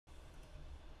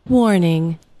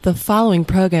Warning. The following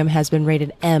program has been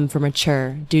rated M for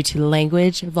mature due to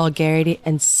language, vulgarity,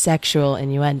 and sexual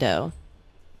innuendo.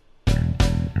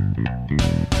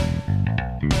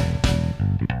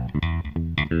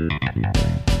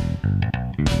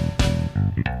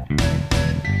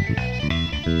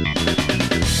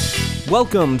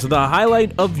 Welcome to the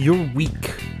highlight of your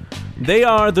week. They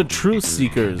are the truth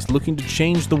seekers looking to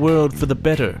change the world for the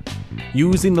better.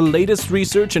 Using the latest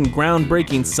research and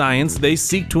groundbreaking science, they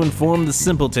seek to inform the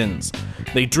simpletons.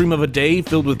 They dream of a day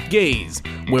filled with gays,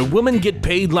 where women get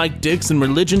paid like dicks and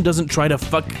religion doesn't try to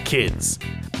fuck kids.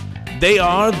 They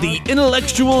are the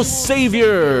intellectual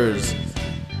saviors.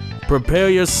 Prepare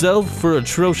yourself for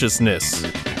atrociousness.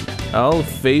 All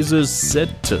phasers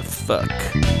set to fuck.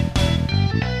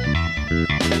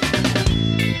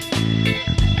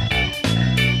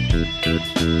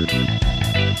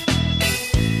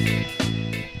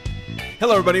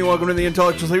 Hello, everybody. Welcome to the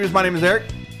Intellectual Saviors. My name is Eric.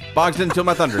 Boggs didn't steal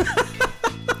my thunder.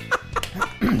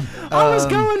 I was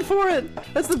going for it.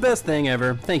 That's the best thing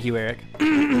ever. Thank you, Eric.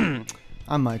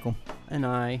 I'm Michael. And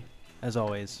I, as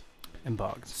always, am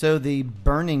Boggs. So the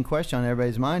burning question on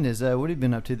everybody's mind is, what have you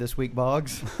been up to this week,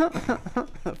 Boggs?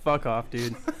 Fuck off,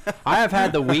 dude. I have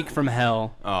had the week from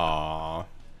hell. Aww.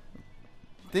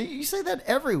 You say that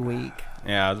every week.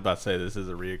 Yeah, I was about to say this is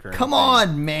a reoccurring Come thing.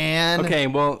 on, man. Okay,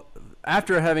 well,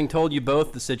 after having told you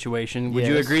both the situation, would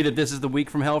you Yes. agree that this is the week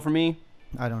from hell for me?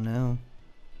 I don't know.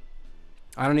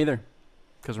 I don't either,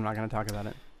 because we're not going to talk about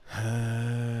it.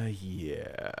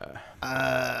 Yeah.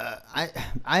 I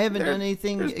haven't done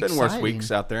anything There's exciting. been worse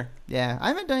weeks out there. Yeah, I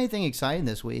haven't done anything exciting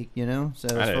this week, you know? So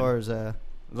I as did. far as... I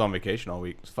was on vacation all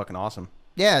week. It's fucking awesome.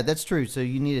 Yeah, that's true. So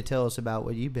you need to tell us about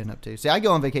what you've been up to. See, I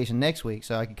go on vacation next week,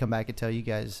 so I can come back and tell you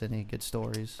guys any good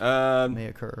stories may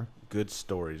occur. Good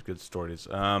stories.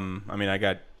 I mean, I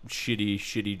got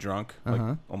shitty drunk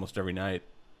like almost every night.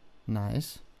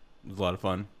 Nice. It was a lot of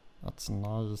fun. That's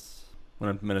nice.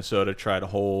 Went up to Minnesota, tried a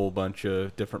whole bunch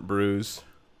of different brews.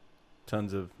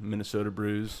 Tons of Minnesota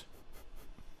brews.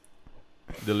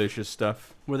 Delicious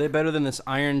stuff. Were they better than this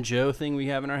Iron Joe thing we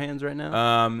have in our hands right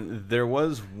now? There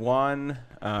was one,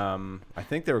 I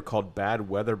think they were called Bad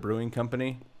Weather Brewing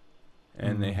Company,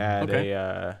 and they had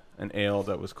an ale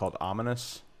that was called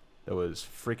Ominous that was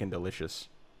freaking delicious.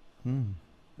 It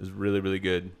was really, really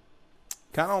good.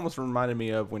 Kind of almost reminded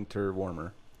me of Winter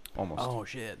Warmer, almost. Oh,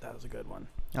 shit, that was a good one.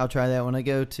 I'll try that when I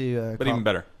go to... but even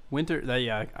better. Winter,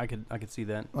 yeah, I could see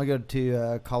that. I go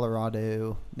to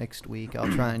Colorado next week. I'll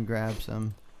try and grab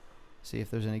some, see if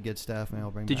there's any good stuff. Maybe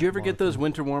I'll bring. Did back you a ever get bottle. those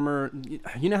Winter Warmer?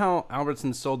 You know how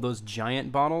Albertsons sold those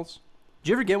giant bottles?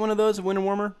 Did you ever get one of those, a Winter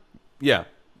Warmer? Yeah.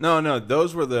 No,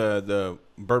 those were the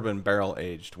bourbon barrel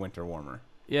aged Winter Warmer.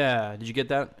 Yeah. Did you get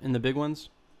that in the big ones?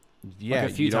 Yeah, Like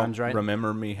a few you times, don't right?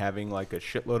 remember me having like a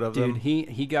shitload of them? Dude,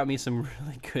 he got me some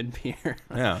really good beer.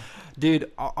 Yeah.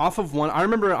 Dude, off of one, I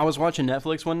remember I was watching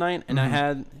Netflix one night and I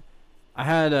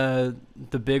had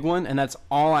the big one, and that's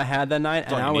all I had that night.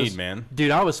 That's and all I you was, need, man. dude,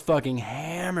 I was fucking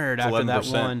hammered It's after that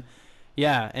 11%. one.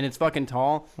 Yeah, and it's fucking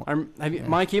tall.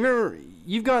 Mike, have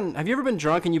you ever been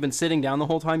drunk and you've been sitting down the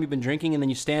whole time you've been drinking, and then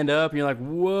you stand up and you're like,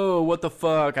 whoa, what the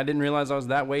fuck? I didn't realize I was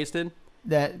that wasted.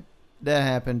 That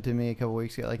happened to me a couple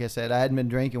weeks ago. Like I said, I hadn't been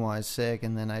drinking while I was sick,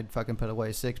 and then I'd fucking put away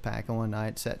a 6-pack and one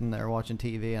night, sitting there watching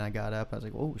TV, and I got up. I was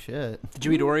like, "Oh shit!" Did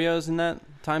you eat Oreos in that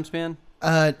time span?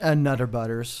 Nutter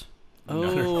Butters.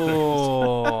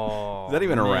 Oh, Is that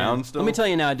even around still? Let me tell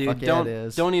you now, dude. Fuck yeah, don't it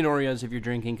is. don't eat Oreos if you're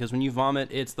drinking, because when you vomit,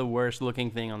 it's the worst looking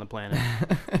thing on the planet.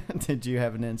 Did you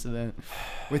have an incident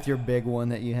with your big one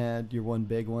that you had? Your one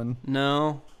big one?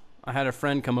 No, I had a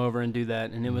friend come over and do that,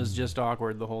 and it was just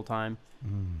awkward the whole time.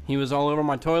 He was all over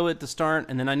my toilet to start,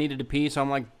 and then I needed to pee, so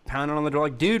I'm like pounding on the door,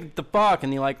 like, dude, what the fuck?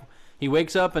 And he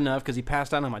wakes up enough because he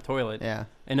passed out on my toilet. Yeah.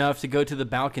 Enough to go to the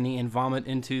balcony and vomit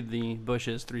into the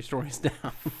bushes 3 stories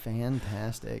down.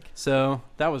 Fantastic. So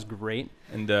that was great.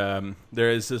 And there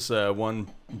is this one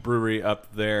brewery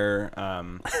up there.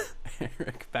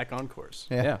 Eric, back on course.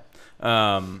 Yeah.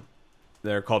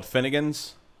 They're called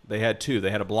Finnegan's. They had 2.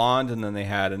 They had a blonde, and then they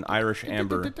had an Irish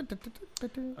amber.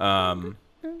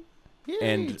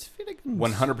 And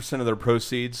 100% of their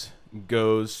proceeds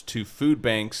goes to food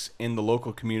banks in the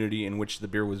local community in which the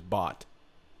beer was bought.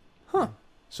 Huh.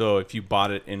 So if you bought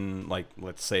it in, like,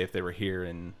 let's say if they were here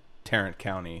in Tarrant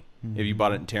County, if you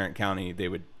bought it in Tarrant County, they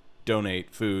would donate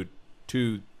food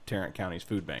to Tarrant County's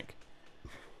food bank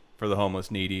for the homeless,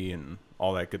 needy, and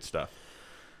all that good stuff.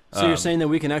 So you're saying that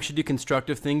we can actually do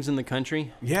constructive things in the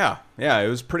country? Yeah, it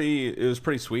was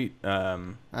pretty sweet. I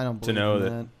don't believe to know in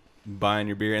that buying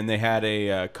your beer, and they had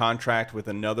a contract with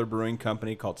another brewing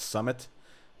company called Summit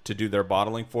to do their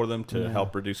bottling for them to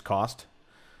help reduce cost.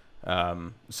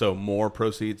 So more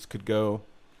proceeds could go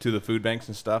to the food banks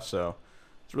and stuff. So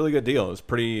it's a really good deal. It was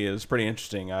pretty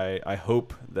interesting. I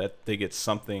hope that they get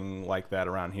something like that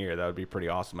around here. That would be pretty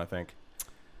awesome, I think.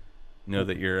 Know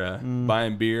that you're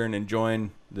buying beer and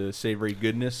enjoying the savory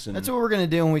goodness. And that's what we're going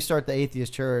to do when we start the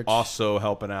atheist church. Also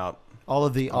helping out. All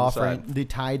of the offering, the the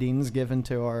tidings given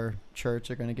to our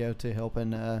church are going to go to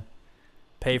helping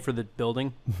pay for the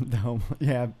building.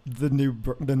 The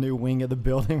new wing of the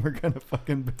building we're going to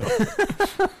fucking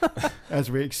build as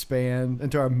we expand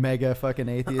into our mega fucking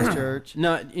atheist church.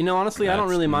 No, honestly, I don't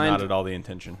really mind. Not at all the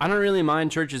intention. I don't really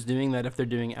mind churches doing that if they're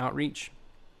doing outreach.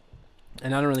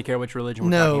 And I don't really care which religion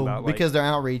we're talking about. Because their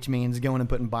outreach means going and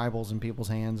putting Bibles in people's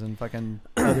hands in fucking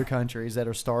other countries that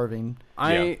are starving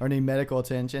or need medical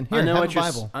attention. Here, I know have what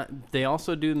a Bible. They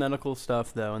also do medical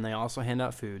stuff, though, and they also hand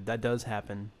out food. That does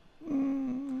happen.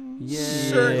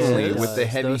 Certainly, with the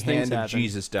heavy those hand of happen.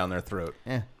 Jesus down their throat.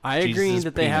 Yeah. I agree Jesus'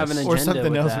 that they have an penis. agenda Or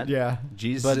something with else. that. Yeah.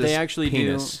 Jesus' But they actually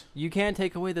penis. do. You can't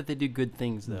take away that they do good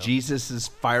things, though. Jesus'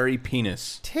 fiery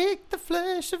penis. Take the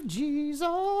flesh of Jesus.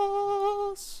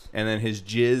 And then his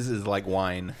jizz is like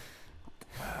wine.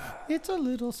 It's a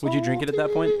little salty. Would you drink it at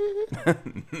that point?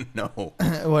 No.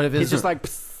 What if He's it's just like,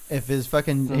 if his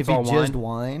fucking It's if he all jizzed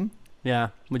wine? yeah.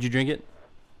 Would you drink it?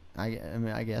 I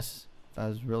mean, I guess if I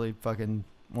was really fucking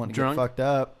wanting to Drunk? get fucked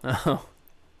up. Oh.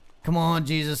 Come on,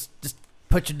 Jesus, just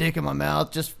put your dick in my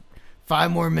mouth. Just 5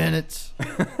 more minutes.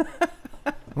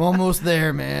 I'm almost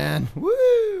there, man.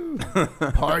 Woo!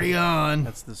 Party on.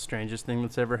 That's the strangest thing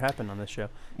that's ever happened on this show.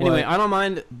 Anyway, I don't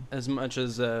mind as much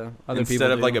as other people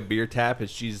Instead of do. like a beer tap,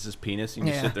 it's Jesus' penis. You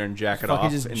can Yeah. sit there and jack it Fucking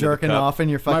off. just into the jerking cup. off in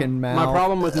your fucking mouth. My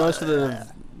problem with most of the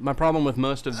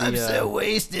I'm so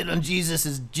wasted on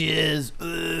Jesus' jizz.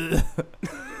 Ugh.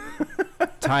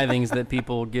 tithings that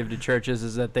people give to churches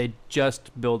is that they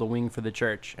just build a wing for the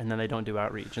church and then they don't do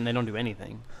outreach and they don't do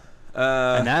anything.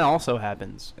 And that also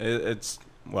happens. It's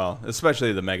well,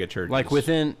 especially the mega churches. Like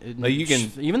within, Like you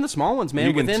can- even the small ones, man.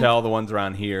 you can within, tell the ones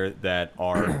around here that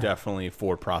are definitely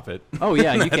for profit. Oh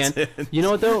yeah, you can. You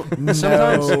know what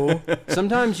though?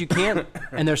 Sometimes you can't,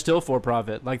 and they're still for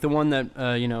profit. Like the one that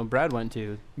Brad went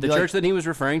to, the church that he was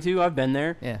referring to. I've been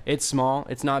there. Yeah. It's small.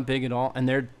 It's not big at all, and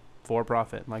they're for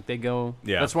profit. Like they go.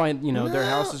 Yeah. That's why their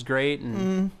house is great.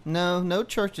 And No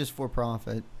church is for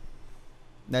profit.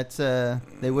 That's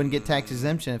they wouldn't get tax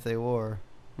exemption if they were.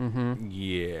 mm-hmm.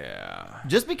 Yeah.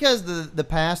 Just because the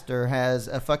pastor has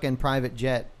a fucking private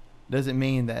jet doesn't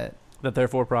mean that. That they're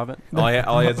for profit. All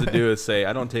he has to do is say,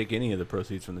 "I don't take any of the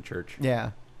proceeds from the church.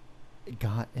 Yeah.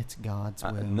 It's God's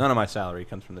will. None of my salary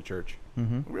comes from the church."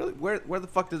 Mm-hmm. Really? Where the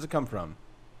fuck does it come from?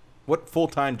 What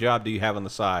full-time job do you have on the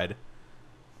side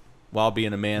while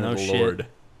being a man of the shit. Lord?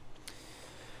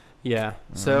 Yeah.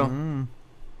 So Mhm.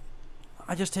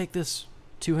 I just take this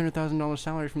 $200,000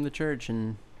 salary from the church,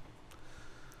 and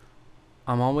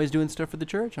I'm always doing stuff for the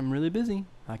church. I'm really busy.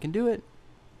 I can do it.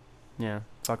 Yeah.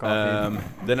 Fuck off, dude.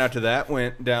 Then after that,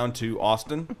 went down to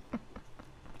Austin.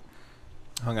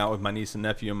 Hung out with my niece and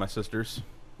nephew and my sisters.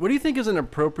 What do you think is an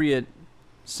appropriate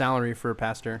salary for a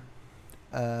pastor?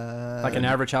 Like an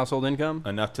average household income?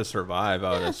 Enough to survive,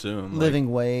 I would assume.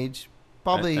 living wage.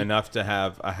 Probably enough to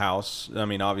have a house. I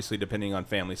mean, obviously, depending on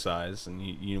family size, and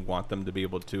you want them to be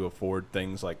able to afford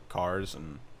things like cars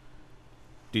and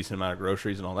decent amount of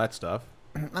groceries and all that stuff.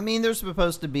 I mean, they're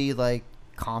supposed to be like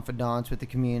confidants with the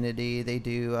community. They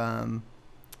do,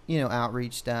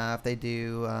 outreach stuff. They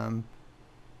do,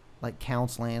 like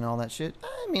counseling and all that shit.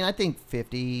 I mean, I think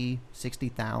 50,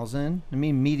 60,000. I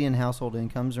mean, median household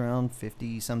income's around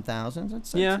 50-some thousand.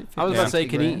 That's Yeah, I was about to say,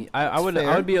 could he? I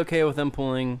would be okay with them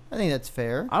pulling. I think that's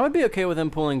fair. I would be okay with them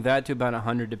pulling that to about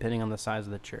 100, depending on the size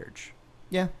of the church.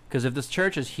 Yeah, Because if this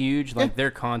church is huge, like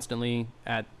they're constantly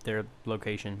at their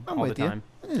location I'm all with the time.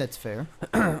 I think that's fair.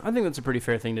 I think that's a pretty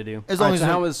fair thing to do. As long All right, as so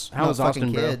they're how not was fucking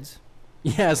Austin, bro? kids.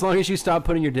 Yeah, as long as you stop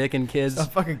putting your dick in kids.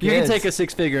 Not fucking You can kids. take a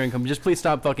 6-figure income. Just please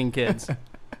stop fucking kids.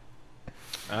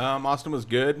 Austin was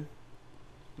good.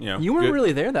 You weren't good,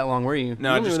 really there that long, were you?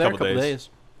 No, you only just were a there couple days.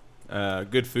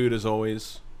 good food as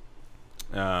always.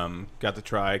 Got to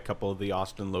try a couple of the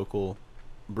Austin local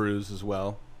brews as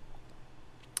well.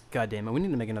 God damn it, we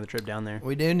need to make another trip down there.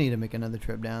 We do need to make another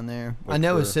trip down there. Look I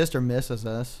know his for- sister misses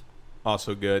us.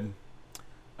 Also good.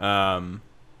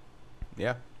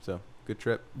 Yeah, so Good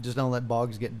trip. Just don't let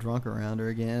Boggs get drunk around her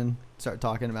again. Start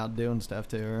talking about doing stuff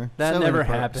to her. That never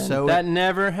happened.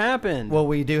 Never happened. Well,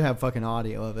 we do have fucking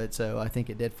audio of it, so I think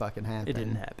it did fucking happen. It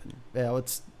didn't happen. Yeah,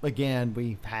 again,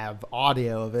 we have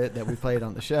audio of it that we played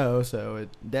on the show, so it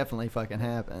definitely fucking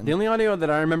happened. The only audio that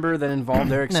I remember that involved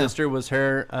Eric's sister was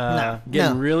her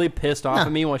getting really pissed off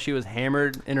at me while she was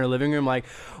hammered in her living room, like,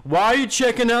 "Why are you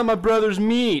checking out my brother's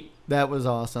meat?" That was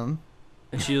awesome.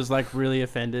 And she was like really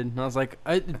offended, and I was like,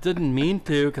 I didn't mean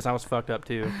to, because I was fucked up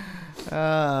too.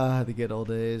 The good old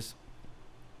days.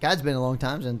 God, it's been a long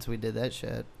time since we did that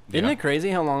shit. Isn't it crazy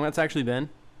how long that's actually been?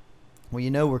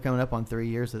 Well, we're coming up on 3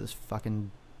 years of this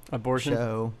fucking abortion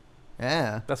show.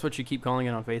 Yeah. That's what you keep calling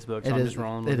it on Facebook, so I'm just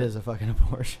rolling with it. It is a fucking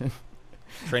abortion.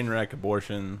 Train wreck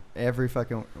abortion. Every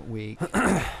fucking week.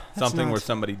 Something where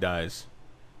somebody dies.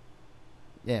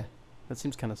 Yeah. That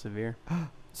seems kind of severe.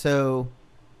 So,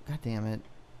 God damn it.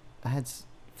 I had...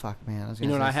 Fuck, man. I was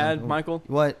gonna you know what I had, something. Michael?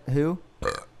 What? Who?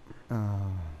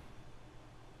 Oh.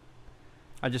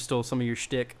 I just stole some of your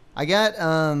shtick. I got,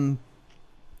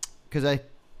 because I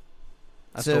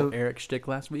stole Eric's shtick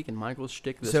last week and Michael's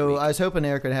shtick this week. So I was hoping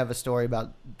Eric would have a story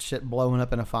about shit blowing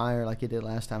up in a fire like he did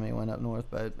last time he went up north,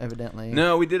 but evidently...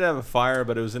 No, we did have a fire,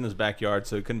 but it was in his backyard,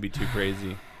 so it couldn't be too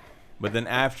crazy. But then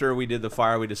after we did the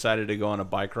fire, we decided to go on a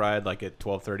bike ride like at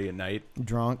 12:30 at night.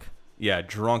 Drunk? Yeah,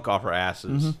 drunk off our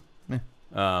asses. Mm-hmm.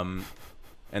 Yeah.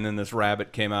 And then this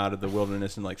rabbit came out of the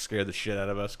wilderness and like scared the shit out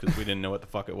of us because we didn't know what the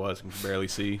fuck it was and could barely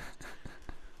see.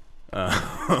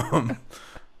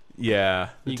 Yeah,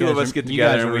 the two of us get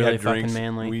together and we really had drinks.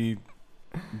 Manly. We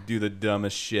do the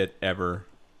dumbest shit ever.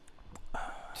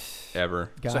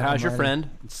 Ever. So how's your friend?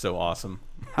 It's so awesome.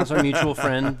 How's our mutual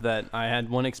friend that I had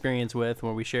one experience with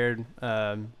where we shared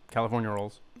California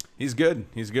rolls? He's good.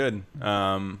 He's good.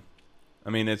 I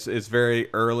mean, it's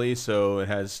very early, so it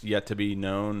has yet to be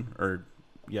known or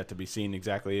yet to be seen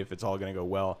exactly if it's all going to go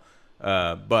well.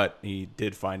 But he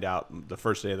did find out the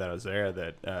first day that I was there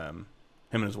that him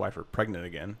and his wife are pregnant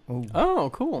again. Oh,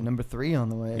 cool. Number 3 on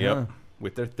the way. Yep, huh?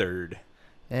 with their third.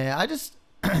 Yeah, I just...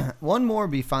 one more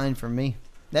would be fine for me.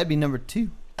 That'd be number 2.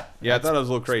 Yeah, I thought it was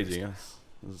a little crazy.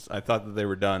 I thought that they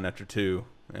were done after 2,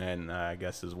 and I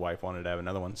guess his wife wanted to have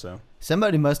another one, so...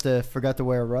 Somebody must have forgot to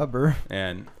wear rubber.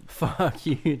 And fuck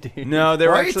you, dude. No, they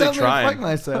were actually trying. Fuck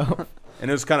myself. And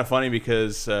it was kind of funny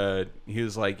because he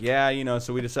was like, yeah,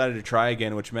 so we decided to try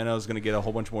again, which meant I was going to get a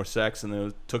whole bunch more sex, and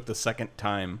it took the second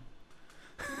time.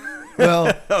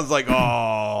 Well, I was like,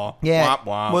 oh, yeah. womp,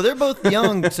 womp. Well, they're both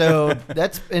young, so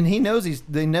and he knows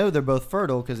they know they're both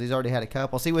fertile because he's already had a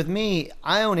couple. See, with me,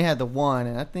 I only had the one,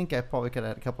 and I think I probably could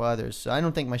have had a couple others. So I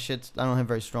don't think I don't have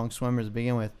very strong swimmers to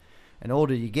begin with. And the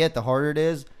older you get, the harder it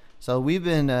is. So we've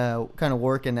been kind of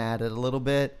working at it a little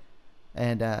bit,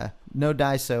 and no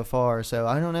dice so far. So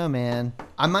I don't know, man.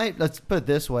 Let's put it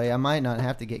this way, I might not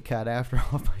have to get cut after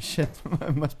all my shit.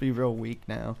 I must be real weak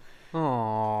now.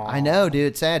 Aww. I know, dude.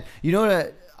 It's sad. You know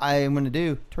what I'm going to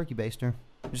do? Turkey baster.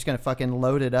 I'm just going to fucking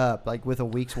load it up like with a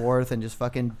week's worth and just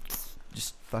fucking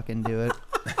do it.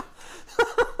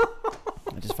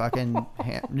 Just fucking,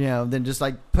 then just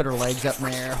like put her legs up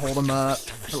in there, hold them up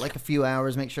for like a few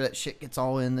hours, make sure that shit gets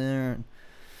all in there.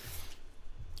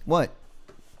 What?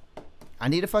 I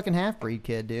need a fucking half-breed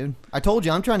kid, dude. I told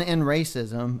you, I'm trying to end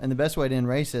racism, and the best way to end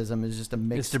racism is just to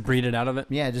mix... Just to breed it out of it?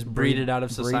 Yeah, just breed it out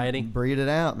of society? Breed it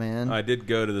out, man. I did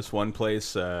go to this one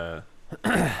place. It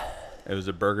was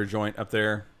a burger joint up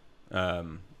there.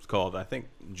 It's called, I think,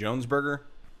 Jones Burger.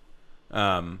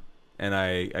 And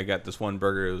I got this one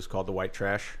burger. It was called the White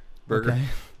Trash Burger.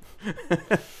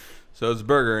 Okay. So it was a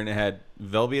burger, and it had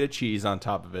Velveeta cheese on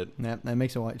top of it. Yep, that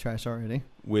makes it white trash already.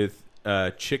 With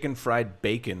chicken fried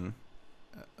bacon.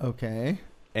 Okay.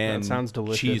 And that sounds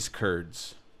delicious. Cheese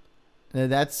curds.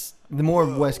 That's the more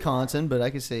of Wisconsin, but I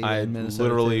could see I in Minnesota.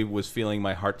 literally too. was feeling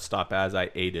my heart stop as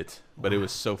I ate it, but it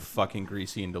was so fucking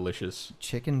greasy and delicious.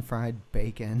 Chicken fried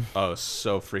bacon. Oh,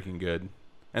 so freaking good.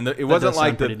 And it wasn't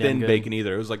like the thin good. bacon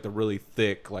either. It was like the really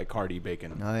thick, like hearty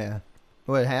bacon. Oh, yeah.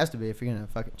 Well, it has to be if you're going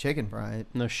to fucking chicken fry it.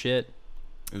 No shit.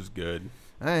 It was good.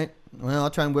 All right. Well, I'll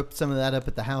try and whip some of that up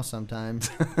at the house sometime.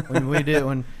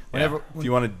 Whenever if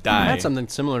you want to die. I had something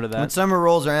similar to that. When summer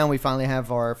rolls around, we finally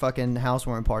have our fucking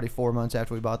housewarming party 4 months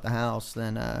after we bought the house.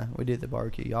 Then we do the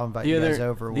barbecue. I'll invite you guys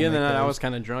over. The other night I was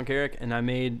kind of drunk, Eric, and I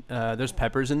made there's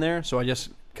peppers in there, so I just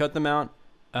cut them out,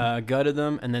 gutted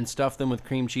them, and then stuffed them with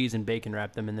cream cheese and bacon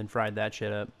wrapped them, and then fried that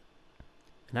shit up.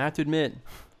 And I have to admit,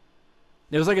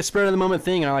 it was like a spur of the moment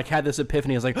thing, and I had this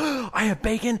epiphany. I was like, oh, I have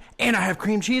bacon, and I have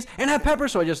cream cheese, and I have pepper,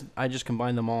 so I just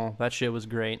combined them all. That shit was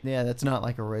great. Yeah, that's not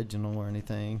like original or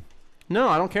anything. No,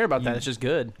 I don't care about that. It's just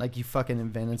good. Like you fucking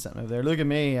invented something over there. Look at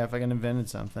me. I fucking invented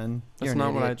something. That's You're an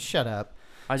not what idiot. Shut up.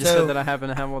 I just said that I happen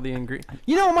to have all the ingredients.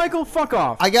 You know, Michael, fuck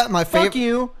off. I got my favorite. Fuck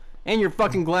you and your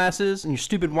fucking glasses and your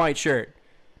stupid white shirt.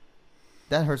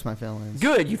 That hurts my feelings.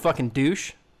 Good, you fucking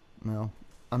douche. No,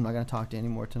 I'm not gonna talk to you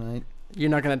anymore tonight. You're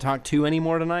not going to talk to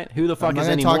anymore tonight? Who the fuck is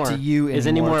I'm anymore? not gonna talk to you anymore. Is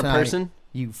anymore a tonight. person?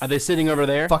 You Are they sitting over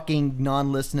there? fucking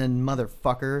non-listening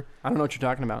motherfucker. I don't know what you're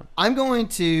talking about. I'm going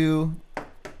to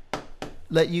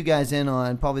let you guys in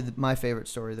on probably my favorite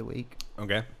story of the week.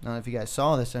 Okay. I don't know if you guys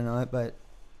saw this or not, but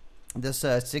this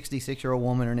 66-year-old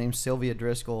woman, her name's Sylvia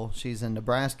Driskell. She's in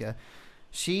Nebraska.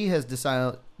 She has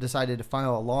decided to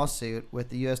file a lawsuit with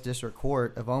the U.S. District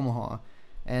Court of Omaha.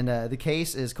 And the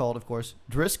case is called, of course,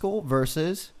 Driskell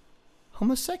versus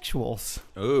Homosexuals.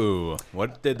 Ooh,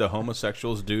 what did the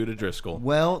homosexuals do to Driskell?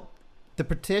 Well, the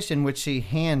petition, which she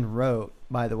hand wrote,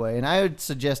 by the way, and I would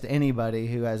suggest anybody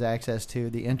who has access to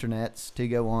the internets to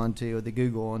go on to the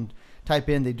Google and type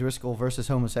in the Driskell versus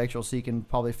Homosexuals, so you can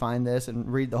probably find this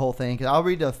and read the whole thing. Because I'll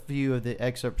read a few of the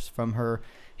excerpts from her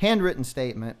handwritten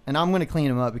statement, and I'm going to clean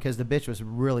them up because the bitch was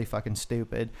really fucking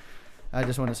stupid. I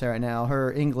just want to say right now,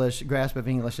 her grasp of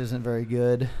English isn't very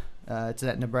good. It's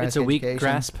that Nebraska It's a weak education.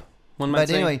 grasp, one might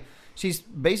say. But anyway, she's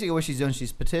basically what she's doing.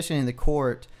 She's petitioning the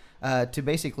court to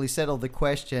basically settle the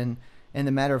question in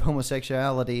the matter of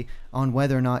homosexuality on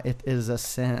whether or not it is a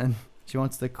sin. She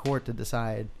wants the court to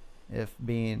decide if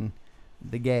being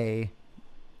the gay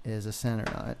is a sin or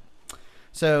not.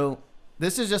 So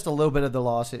this is just a little bit of the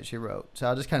lawsuit she wrote. So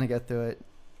I'll just kind of go through it.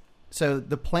 So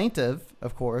the plaintiff,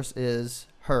 of course, is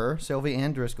her, Sylvia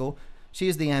Ann Driskell. She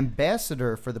is the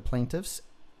ambassador for the plaintiffs.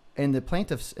 And the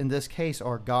plaintiffs in this case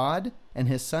are God and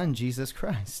his son, Jesus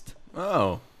Christ.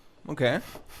 Oh, okay.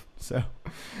 So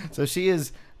she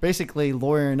is basically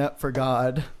lawyering up for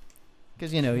God.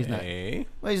 Because, you know, he's not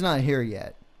here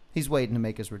yet. He's waiting to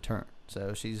make his return.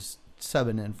 So she's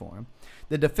subbing in for him.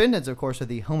 The defendants, of course, are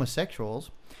the homosexuals.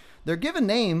 Their given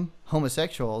name,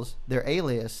 homosexuals. Their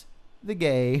alias, the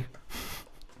gay.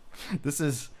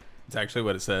 It's actually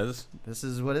what it says. This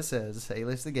is what it says.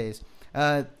 Alias the gays.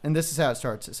 And this is how it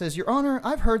starts. It says, Your Honor,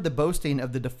 I've heard the boasting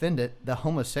of the defendant, the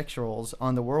homosexuals,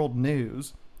 on the world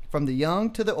news, from the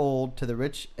young to the old to the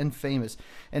rich and famous.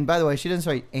 And by the way, she doesn't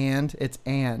say and, it's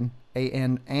Ann.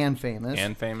 A-N, famous.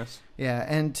 And famous? Yeah,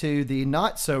 and to the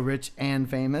not so rich and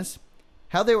famous,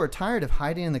 how they were tired of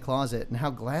hiding in the closet and how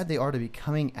glad they are to be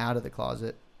coming out of the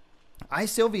closet. I,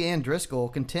 Sylvia Ann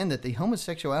Driskell, contend that the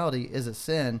homosexuality is a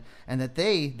sin and that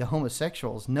they, the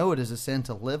homosexuals, know it is a sin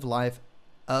to live life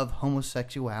of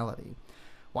homosexuality.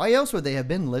 Why else would they have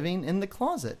been living in the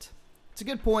closet? It's a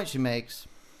good point she makes.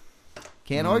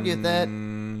 Can't argue with that.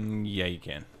 Yeah, you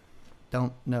can.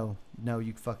 No,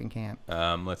 you fucking can't.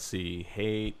 Let's see.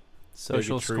 Hate,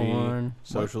 social bigotry, scorn.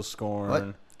 social scorn.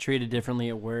 What? Treated differently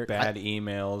at work. Bad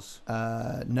emails.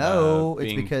 No, it's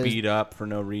being because beat up for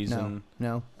no reason.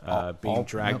 No. Being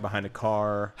dragged behind a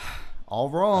car. All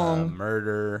wrong.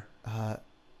 Murder.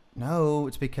 No,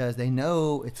 it's because they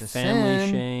know it's a Family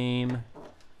sin. shame.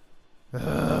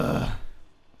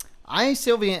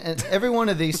 Sylvia, and every one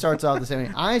of these starts off the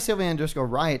same. Sylvia Ann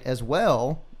Driskell, write as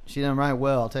well. She didn't write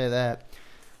well, I'll tell you that.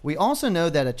 We also know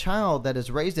that a child that is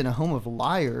raised in a home of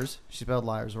liars, she spelled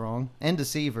liars wrong, and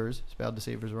deceivers, spelled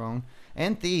deceivers wrong,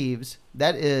 and thieves,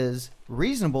 that is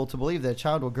reasonable to believe that a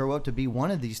child will grow up to be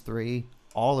one of these three,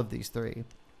 all of these three.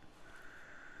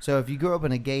 So if you grow up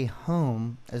in a gay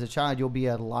home as a child, you'll be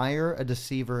a liar, a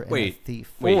deceiver, and a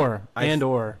thief.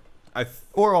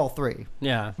 Or all three.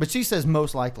 Yeah. But she says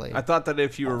most likely. I thought that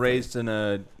if you were raised in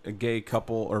a gay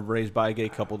couple or raised by a gay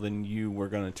couple, then you were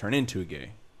going to turn into a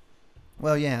gay.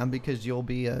 Well, yeah, because you'll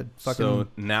be a fucking... So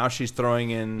now she's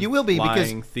throwing in you will be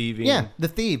lying, because, thieving. Yeah, the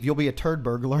thief. You'll be a turd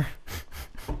burglar.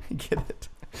 Get it?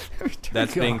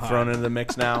 That's being thrown into the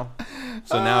mix now.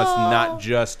 So now it's not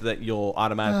just that you'll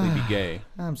automatically be gay.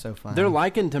 I'm so fine. They're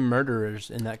likened to murderers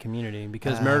in that community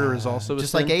because murder is also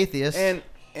just a sin. like atheists.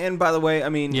 And by the way, I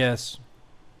mean... Yes.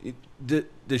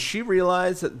 Does she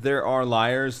realize that there are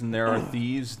liars and there are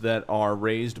thieves that are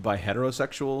raised by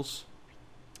heterosexuals?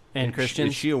 And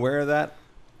Christians? Is she aware of that?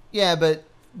 Yeah, but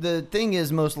the thing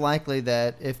is most likely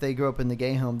that if they grow up in the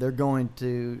gay home, they're going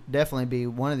to definitely be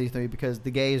one of these three because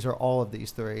the gays are all of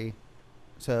these three.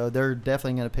 So they're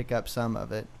definitely going to pick up some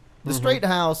of it. The straight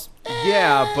house,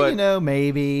 yeah, but...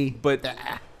 maybe. But,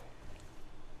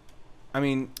 I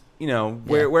mean...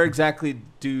 where exactly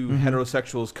do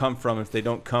heterosexuals come from if they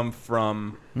don't come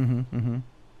from,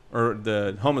 or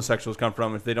the homosexuals come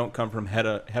from if they don't come from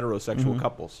heterosexual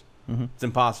couples? It's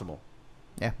impossible.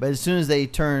 Yeah, but as soon as they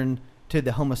turn to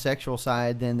the homosexual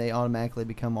side, then they automatically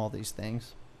become all these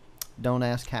things. Don't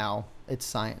ask how. It's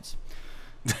science.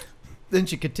 Then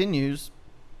she continues.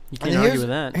 You can't argue with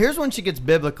that. Here's when she gets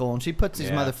biblical and she puts these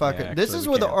motherfuckers. Yeah, this actually, is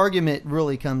we where the can. argument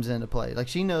really comes into play. Like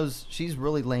she knows she's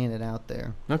really laying it out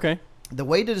there. Okay. The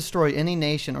way to destroy any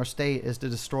nation or state is to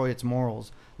destroy its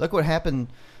morals. Look what happened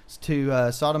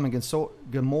to Sodom and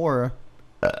Gomorrah.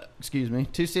 Excuse me,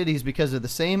 2 cities because of the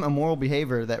same immoral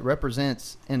behavior that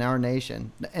represents in our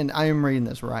nation. And I am reading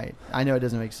this right. I know it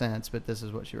doesn't make sense, but this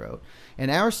is what she wrote. In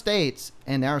our states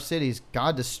and our cities,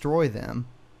 God destroy them.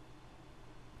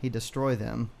 He destroy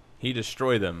them. He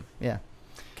destroyed them. Yeah.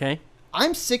 Okay.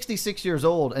 I'm 66 years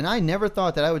old, and I never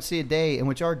thought that I would see a day in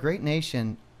which our great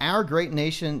nation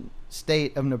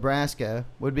state of Nebraska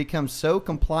would become so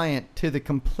compliant to the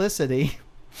complicity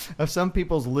of some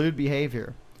people's lewd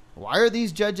behavior. Why are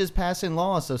these judges passing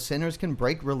laws so sinners can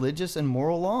break religious and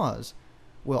moral laws?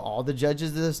 Will all the judges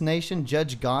of this nation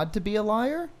judge God to be a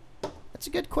liar? That's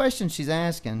a good question she's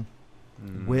asking.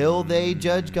 Will they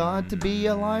judge God to be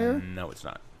a liar? No, it's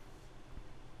not.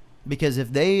 Because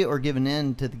if they are giving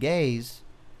in to the gays,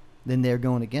 then they're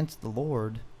going against the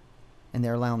Lord, and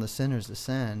they're allowing the sinners to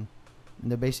sin.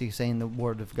 And they're basically saying the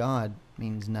word of God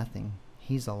means nothing.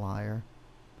 He's a liar.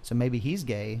 So maybe he's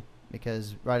gay,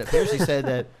 because right up here she said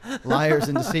that liars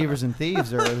and deceivers and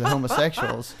thieves are the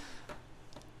homosexuals.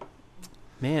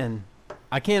 Man,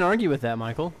 I can't argue with that,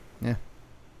 Michael. Yeah.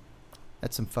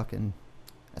 That's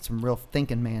some real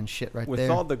thinking man shit right With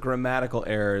there. all the grammatical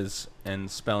errors and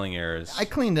spelling errors, I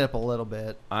cleaned it up a little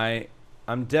bit.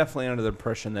 I'm definitely under the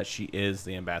impression that she is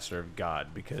the ambassador of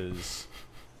God, because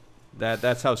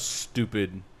that's how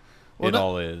stupid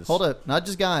all is. Hold up. Not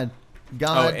just God.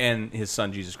 God. Oh, and his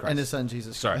son Jesus Christ. And his son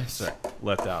Jesus Christ. Sorry.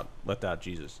 Left out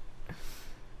Jesus.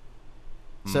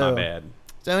 So- My bad.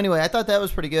 So anyway, I thought that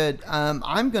was pretty good.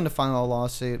 I'm going to file a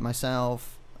lawsuit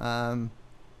myself on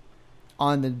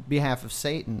the behalf of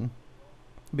Satan,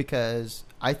 because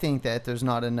I think that there's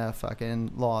not enough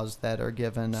fucking laws that are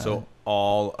given. So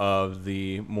all of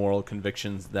the moral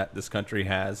convictions that this country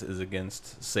has is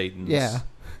against Satan's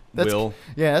will.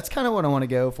 Yeah, that's kind of what I want to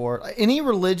go for. Any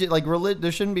religion,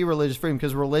 there shouldn't be religious freedom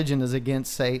because religion is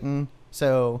against Satan.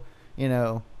 So, I'm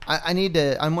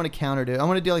going to counter to it. I'm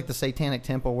going to do like the Satanic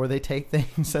Temple, where they take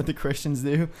things that the Christians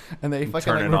do and they fucking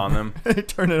turn it on them. They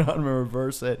turn it on and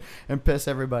reverse it and piss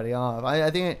everybody off.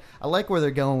 I think I like where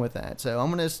they're going with that. So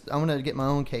I'm gonna get my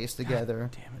own case together.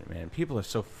 God damn it, man! People are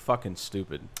so fucking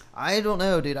stupid. I don't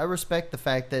know, dude. I respect the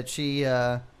fact that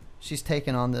she's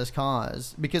taken on this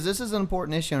cause, because this is an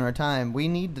important issue in our time. We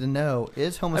need to know,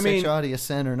 is homosexuality a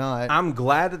sin or not? I'm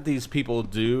glad that these people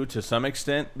do, to some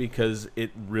extent, because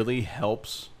it really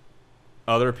helps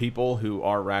other people who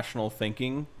are rational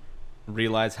thinking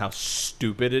realize how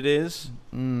stupid it is.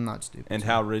 Not stupid. And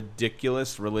how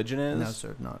ridiculous religion is. No,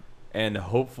 sir, not. And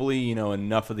hopefully,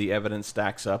 enough of the evidence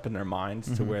stacks up in their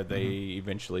minds to where they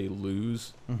eventually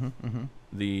lose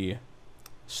the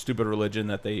stupid religion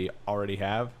that they already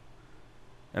have,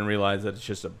 and realize that it's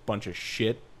just a bunch of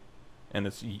shit, and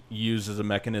it's used as a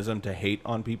mechanism to hate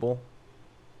on people.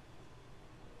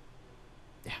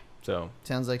 Yeah. So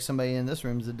sounds like somebody in this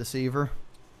room is a deceiver.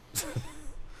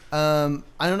 I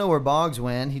don't know where Boggs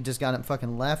went. He just got up and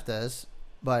fucking left us.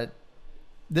 But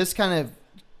this kind of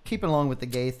keeping along with the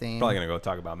gay theme. probably gonna go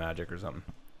talk about magic or something.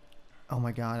 Oh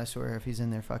my God, I swear, if he's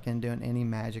in there fucking doing any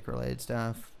magic related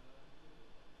stuff,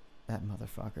 that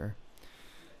motherfucker.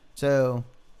 So,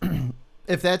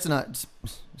 if that's not,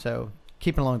 so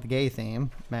keeping along with the gay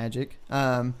theme, magic.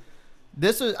 I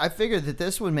figured that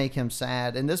this would make him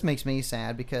sad, and this makes me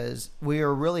sad, because we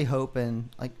are really hoping,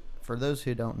 like, for those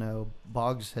who don't know,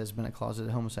 Boggs has been a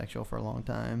closeted homosexual for a long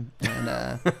time,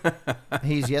 and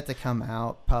he's yet to come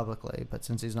out publicly. But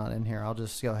since he's not in here, I'll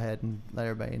just go ahead and let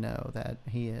everybody know that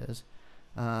he is,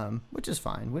 which is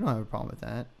fine. We don't have a problem with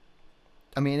that.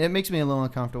 I mean, it makes me a little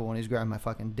uncomfortable when he's grabbing my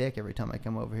fucking dick every time I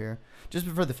come over here, just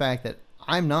for the fact that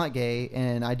I'm not gay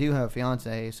and I do have a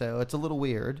fiance, so it's a little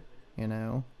weird,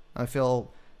 I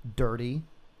feel dirty,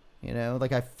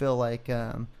 like I feel like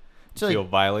Feel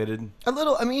violated? A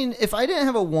little. I mean, if I didn't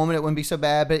have a woman, it wouldn't be so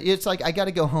bad. But it's like I got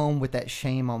to go home with that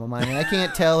shame on my mind, and I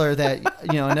can't tell her that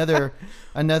another.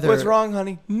 What's wrong,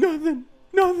 honey? Nothing.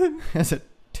 As it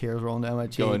tears rolling down my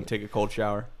cheek. Go and take a cold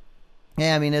shower.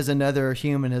 Yeah, I mean, as another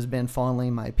human has been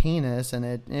fondling my penis, and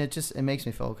it makes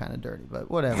me feel kind of dirty, but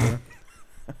whatever.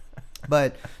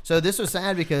 But so this was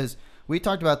sad because we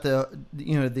talked about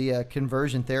the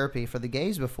conversion therapy for the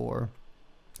gays before.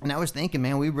 And I was thinking,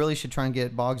 man, we really should try and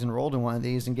get Boggs enrolled in one of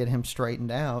these and get him straightened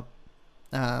out.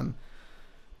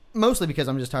 Mostly because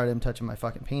I'm just tired of him touching my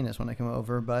fucking penis when I come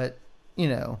over. But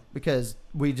because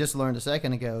we just learned a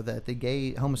second ago that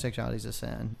homosexuality is a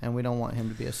sin, and we don't want him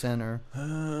to be a sinner.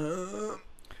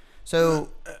 So,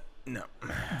 no.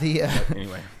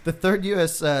 Anyway, the Third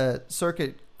U.S.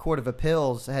 Circuit Court of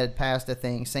Appeals had passed a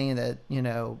thing saying that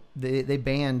they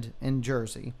banned in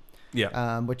Jersey,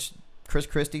 which Chris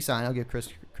Christie signed. I'll give Chris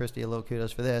Christie a little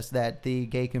kudos for this. That the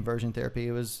gay conversion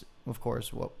therapy was, of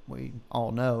course, what we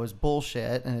all know is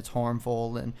bullshit and it's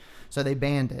harmful, and so they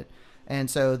banned it. And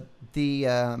so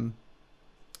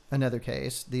another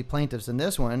case, the plaintiffs in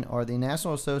this one are the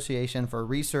National Association for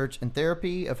Research and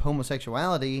Therapy of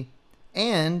Homosexuality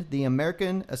and the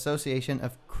American Association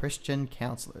of Christian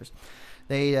Counselors.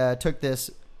 They took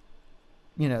this,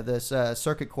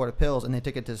 Circuit Court of Appeals, and they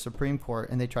took it to the Supreme Court,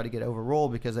 and they tried to get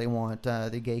overruled because they want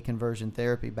the gay conversion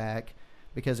therapy back,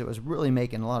 because it was really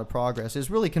making a lot of progress. It was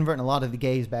really converting a lot of the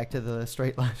gays back to the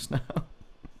straight lifestyle.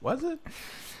 Was it?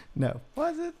 No.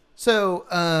 Was it? So,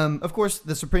 of course,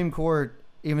 the Supreme Court,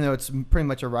 even though it's pretty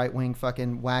much a right-wing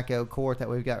fucking wacko court that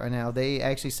we've got right now, they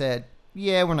actually said,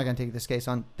 yeah, we're not going to take this case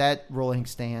on. That ruling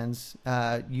stands.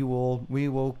 We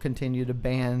will continue to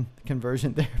ban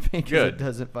conversion therapy because it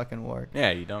doesn't fucking work.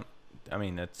 Yeah, you don't. I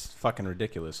mean, that's fucking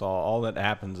ridiculous. All that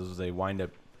happens is they wind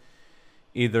up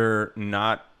either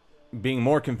not being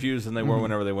more confused than they were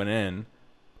whenever they went in,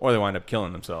 or they wind up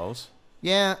killing themselves.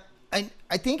 Yeah.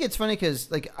 I think it's funny because,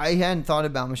 like, I hadn't thought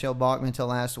about Michelle Bachmann until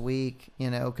last week,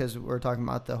 because we were talking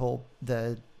about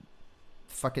the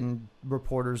fucking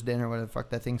reporters' dinner, whatever the fuck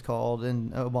that thing's called,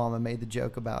 and Obama made the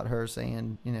joke about her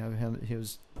saying, he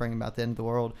was bringing about the end of the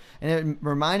world. And it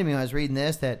reminded me when I was reading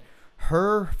this that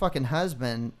her fucking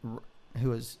husband,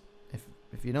 who is,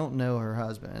 if you don't know her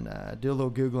husband, do a little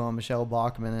Google on Michelle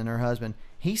Bachmann and her husband.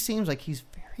 He seems like he's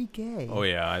very gay. Oh,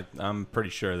 yeah. I'm pretty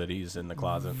sure that he's in the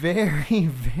closet. Very,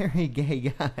 very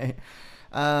gay guy.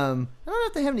 I don't know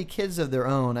if they have any kids of their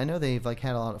own. I know they've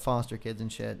had a lot of foster kids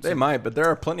and shit. They might, but there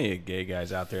are plenty of gay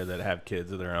guys out there that have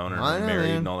kids of their own or are married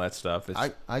and all that stuff.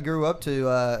 I grew up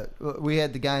to, we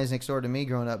had the guys next door to me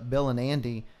growing up, Bill and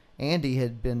Andy. Andy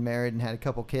had been married and had a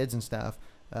couple kids and stuff.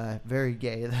 Very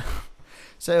gay,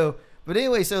 though. But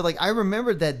anyway, I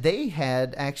remembered that they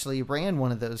had actually ran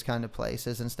one of those kind of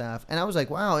places and stuff. And I was like,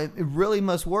 wow, it really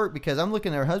must work, because I'm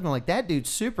looking at her husband like, that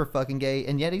dude's super fucking gay,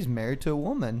 and yet he's married to a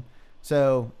woman.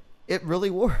 So it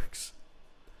really works.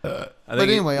 But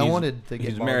anyway, I wanted to get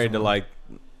He's married to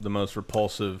the most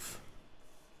repulsive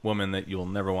woman that you'll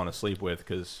never want to sleep with,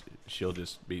 because she'll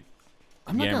just be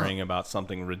yammering about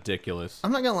something ridiculous.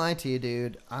 I'm not going to lie to you,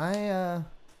 dude. I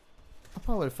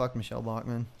probably would have fucked Michelle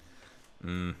Bachmann.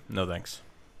 No thanks.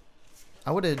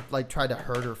 I would have tried to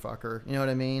hurt her, fuck her. You know what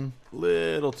I mean?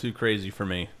 Little too crazy for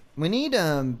me. We need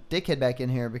Dickhead back in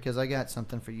here, because I got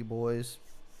something for you boys.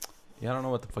 Yeah, I don't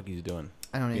know what the fuck he's doing.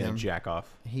 I don't either. Jack off.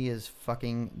 He is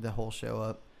fucking the whole show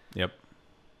up. Yep.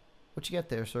 What you got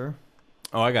there, sir?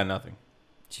 Oh, I got nothing.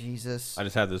 Jesus. I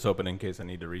just had this open in case I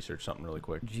need to research something really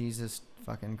quick. Jesus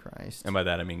fucking Christ. And by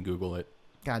that I mean Google it.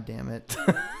 God damn it.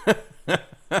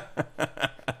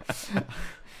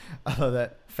 I love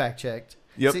that. Fact checked.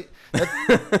 Yep. See,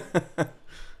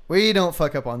 we don't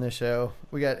fuck up on this show.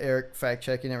 We got Eric fact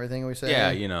checking everything we say.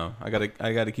 Yeah, I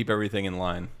gotta keep everything in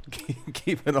line.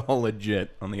 Keep it all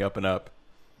legit on the up and up.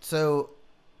 So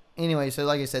anyway,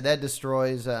 like I said, that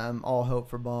destroys all hope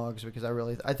for Boggs, because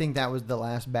I think that was the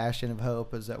last bastion of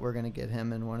hope, is that we're gonna get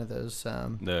him in one of those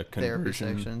the therapy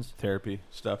sections. Therapy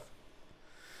stuff.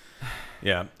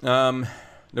 Yeah.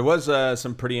 There was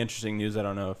some pretty interesting news. I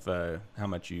don't know if how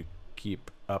much you keep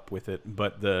up with it,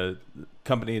 but the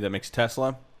company that makes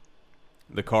Tesla,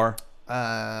 the car.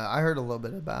 I heard a little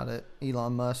bit about it.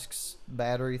 Elon Musk's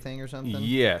battery thing or something.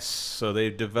 Yes. So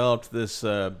they've developed this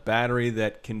battery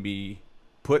that can be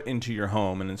put into your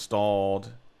home and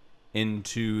installed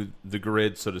into the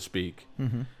grid, so to speak.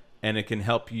 Mm-hmm. And it can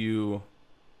help you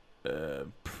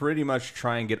pretty much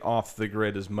try and get off the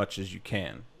grid as much as you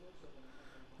can.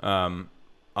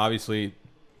 Obviously,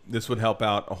 this would help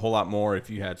out a whole lot more if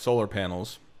you had solar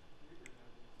panels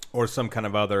or some kind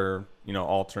of other,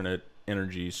 alternate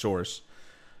energy source.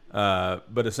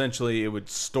 But essentially, it would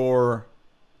store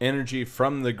energy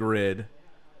from the grid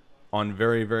on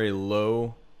very, very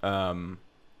low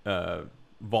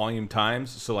volume times.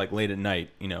 So like late at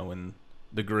night, when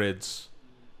the grid's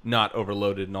not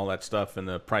overloaded and all that stuff, and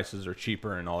the prices are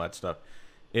cheaper and all that stuff,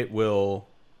 it will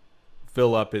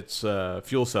fill up its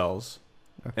fuel cells.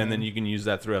 Okay. And then you can use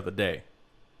that throughout the day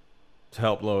to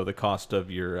help lower the cost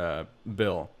of your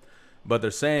bill. But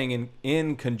they're saying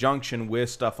in conjunction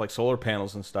with stuff like solar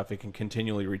panels and stuff, it can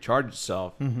continually recharge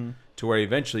itself to where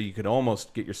eventually you could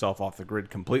almost get yourself off the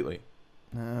grid completely.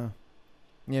 Yeah,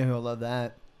 who'll love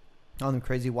that? All them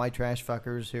crazy white trash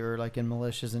fuckers who are like in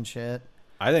militias and shit.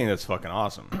 I think that's fucking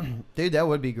awesome. Dude, that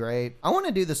would be great. I want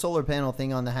to do the solar panel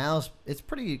thing on the house. It's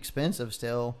pretty expensive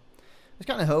still. I was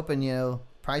kind of hoping,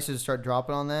 prices start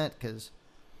dropping on that because,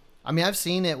 I mean, I've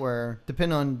seen it where,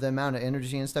 depending on the amount of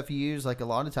energy and stuff you use, like a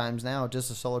lot of times now, just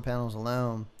the solar panels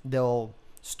alone, they'll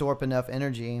store up enough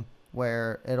energy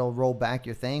where it'll roll back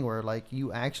your thing where, like,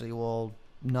 you actually will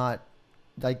not,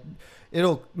 like,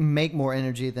 it'll make more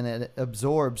energy than it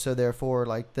absorbs. So, therefore,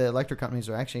 like, the electric companies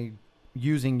are actually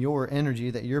using your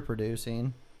energy that you're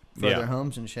producing for their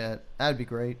homes and shit. That'd be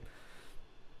great.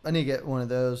 I need to get one of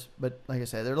those, but like I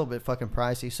said, they're a little bit fucking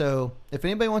pricey. So if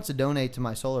anybody wants to donate to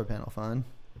my solar panel fund,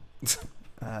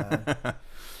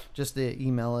 just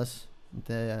email us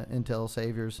the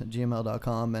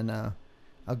intelsaviors@gmail.com, and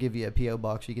I'll give you a P.O.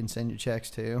 box you can send your checks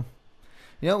to. You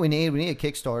know what we need? We need a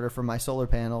Kickstarter for my solar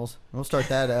panels. We'll start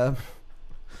that up.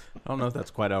 I don't know if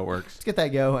that's quite how it works. Let's get that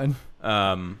going.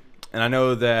 And I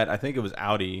know that I think it was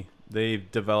Audi.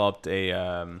 They've developed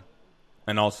an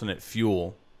alternate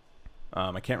fuel.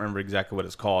 I can't remember exactly what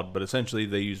it's called, but essentially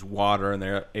they use water and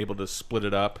they're able to split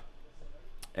it up,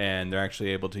 and they're actually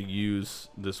able to use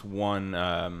this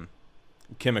one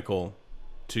chemical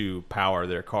to power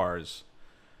their cars.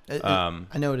 I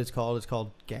know what it's called. It's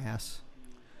called gas.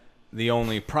 The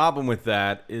only problem with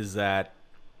that is that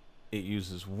it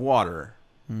uses water,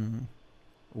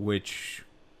 which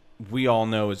we all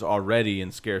know is already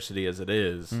in scarcity as it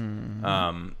is.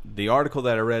 The article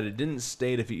that I read, it didn't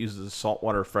state if it uses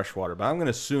saltwater or freshwater, but I'm going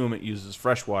to assume it uses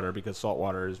freshwater because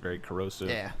saltwater is very corrosive.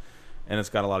 Yeah. And it's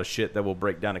got a lot of shit that will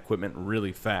break down equipment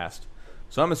really fast.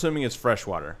 So I'm assuming it's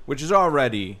freshwater, which is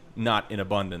already not in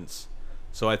abundance.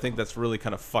 So I think that's really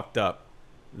kind of fucked up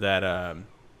that,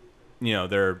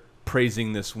 they're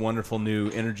praising this wonderful new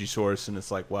energy source, and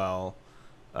it's like, well,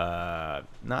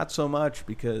 not so much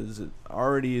because it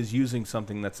already is using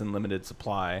something that's in limited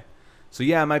supply. So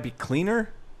yeah, it might be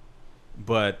cleaner,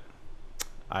 but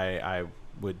I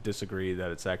would disagree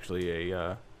that it's actually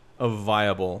a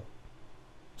viable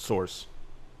source.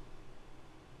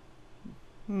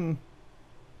 But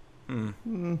who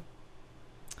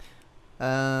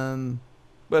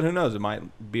knows? It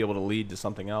might be able to lead to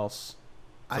something else.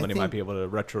 Somebody might be able to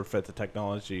retrofit the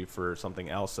technology for something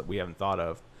else that we haven't thought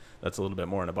of. That's a little bit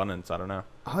more in abundance. I don't know.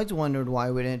 I always wondered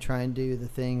why we didn't try and do the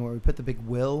thing where we put the big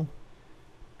wheel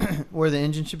where the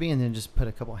engine should be, and then just put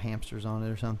a couple hamsters on it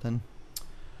or something.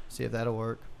 See if that'll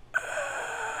work.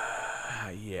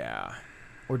 Yeah.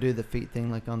 Or do the feet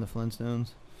thing like on the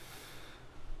Flintstones.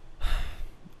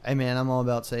 Hey man, I'm all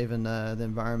about saving the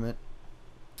environment.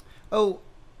 Oh,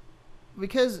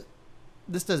 because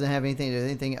this doesn't have anything to do with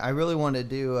anything, I really want to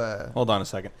do... Hold on a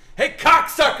second. Hey,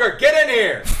 cocksucker, get in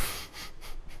here!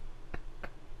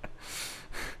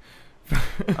 I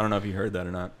don't know if you heard that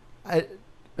or not.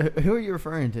 Who are you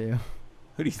referring to?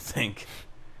 Who do you think?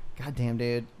 Goddamn,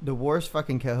 dude. The worst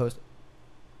fucking co-host.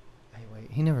 Hey,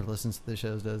 wait. He never listens to the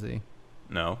shows, does he?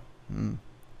 No. Hey,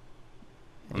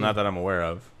 Well, not that I'm aware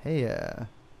of. Hey,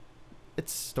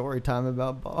 it's story time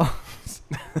about Boggs.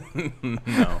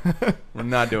 No. We're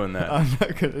not doing that. I'm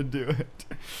not going to do it.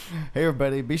 Hey,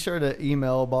 everybody. Be sure to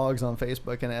email Boggs on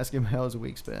Facebook and ask him how his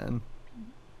week's been.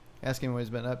 Ask him what he's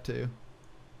been up to.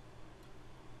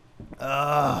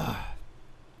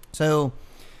 So,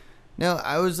 no,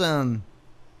 I was,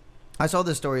 I saw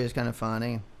this story is kind of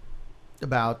funny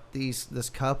about this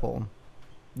couple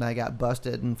that got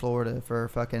busted in Florida for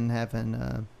fucking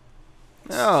having,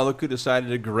 Oh, look who decided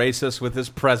to grace us with his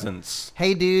presence.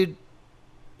 Hey, dude.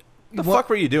 What the fuck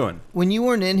were you doing? When you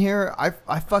weren't in here,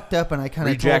 I fucked up and I kind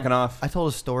of jacking off? I told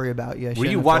a story about you. Were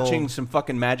you watching some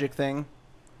fucking magic thing?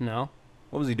 No.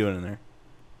 What was he doing in there?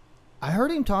 I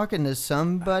heard him talking to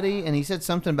somebody, and he said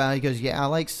something about it. He goes, yeah, I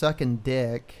like sucking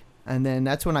dick. And then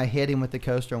that's when I hit him with the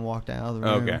coaster and walked out of the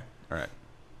room. Okay. All right.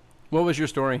 What was your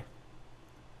story?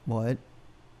 What?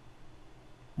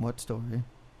 What story?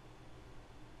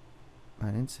 I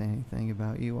didn't say anything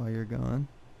about you while you're gone.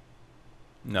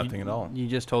 Nothing at all. You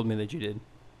just told me that you did.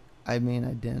 I mean,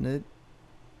 I didn't.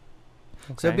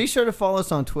 Okay. So be sure to follow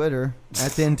us on Twitter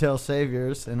at the Intel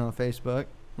Saviors and on Facebook.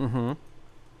 Mm-hmm.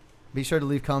 Be sure to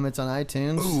leave comments on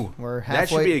iTunes. Ooh, We're halfway. that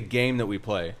should be a game that we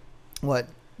play. What?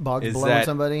 Boggs Is blowing that-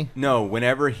 somebody? No,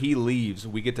 whenever he leaves,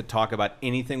 we get to talk about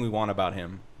anything we want about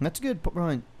him. That's a good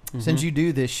point. Mm-hmm. Since you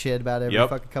do this shit about every Yep.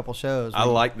 fucking couple shows. I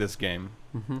like this game.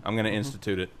 Mm-hmm. I'm going to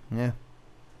institute it. Yeah.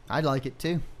 I'd like it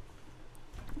too.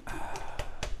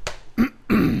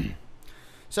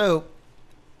 So,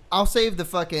 I'll save the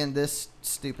fucking, this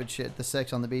stupid shit, the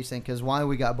sex on the beach thing, because why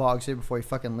we got Boggs here before he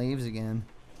fucking leaves again.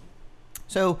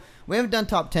 So, we haven't done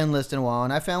top 10 list in a while,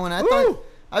 and I found one. I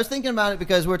I was thinking about it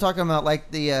because we're talking about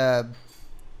like the,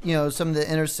 some of the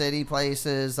inner city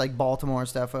places like Baltimore and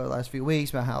stuff over the last few weeks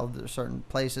about how there's certain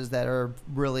places that are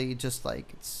really just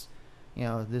like it's,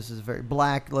 this is very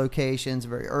black locations,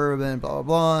 very urban, blah, blah,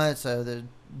 blah. So the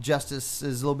justice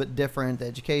is a little bit different, the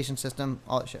education system,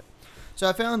 all that shit. So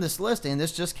I found this listing.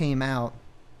 This just came out.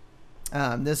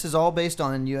 This is all based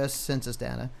on U.S. Census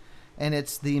data. And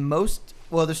it's the most,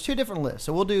 well, there's two different lists.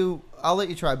 So I'll let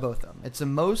you try both of them. It's the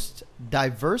most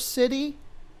diverse city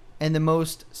and the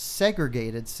most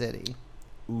segregated city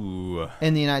Ooh.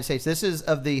 in the United States. This is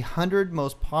of the 100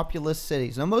 most populous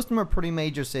cities. Now, most of them are pretty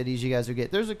major cities you guys will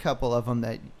get. There's a couple of them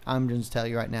that I'm going to tell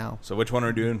you right now. So which one are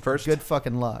we doing first? Good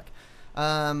fucking luck.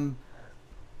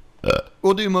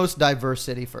 We'll do most diverse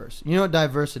city first. You know what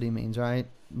diversity means, right?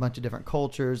 A bunch of different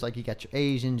cultures. Like you got your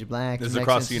Asians, your blacks. This is your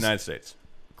across Mexicans. the United States.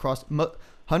 Across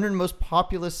 100 most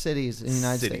populous cities in the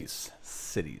United States.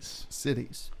 Cities.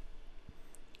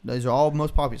 Those are all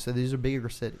most populous. So these are bigger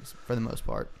cities for the most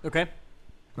part. Okay.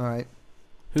 All right.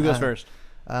 Who goes first?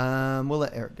 We'll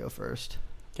let Eric go first.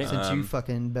 Okay. Since you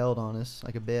fucking bailed on us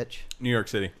like a bitch. New York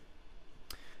City.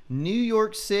 New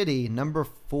York City, number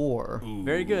 4. Ooh.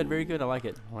 Very good. Very good. I like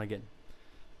it.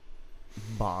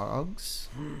 Boggs.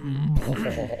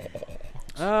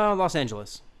 Los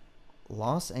Angeles.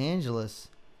 Los Angeles.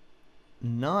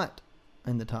 Not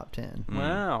in the top 10.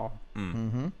 Wow.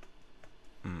 Mm-hmm.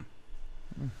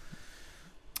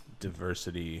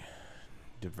 Diversity.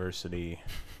 God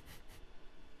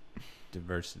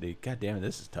damn it,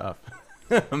 this is tough.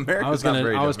 America's not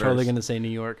very I was totally diverse. gonna say New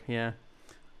York. Yeah.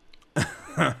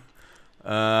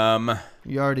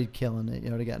 You're already killing it. You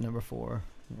already got number 4.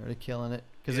 You're already killing it.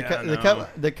 Because Yeah,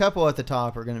 the couple at the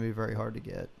top are going to be very hard to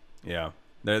get. Yeah.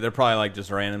 They're probably like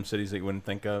just random cities that you wouldn't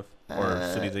think of. Or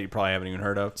cities that you probably haven't even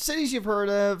heard of. Cities you've heard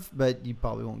of, but you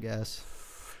probably won't guess.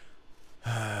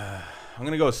 I'm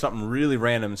going to go with something really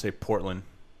random and say Portland.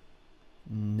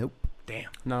 Nope. Damn.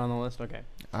 Not on the list. Okay.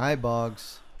 All right,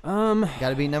 Boggs. Got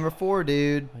to be number 4,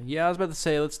 dude. Yeah, I was about to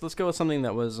say let's go with something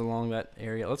that was along that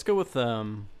area. Let's go with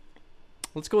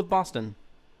Boston.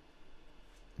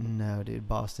 No, dude.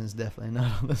 Boston's definitely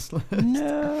not on this list.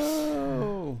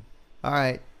 No. All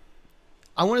right.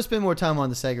 I want to spend more time on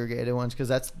the segregated ones because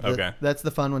that's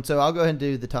the fun one. So I'll go ahead and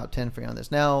do the top 10 for you on this.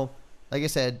 Now, like I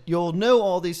said, you'll know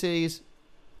all these cities.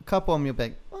 A couple of them you'll be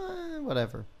like,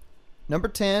 whatever. Number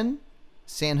 10,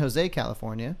 San Jose,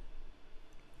 California.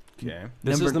 Okay.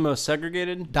 This is the most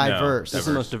segregated? Diverse. This is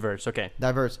the most diverse. Okay.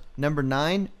 Diverse. Number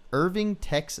 9, Irving,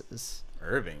 Texas.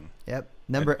 Irving. Yep.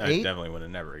 Number 8. I definitely would have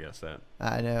never guessed that.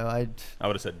 I know. I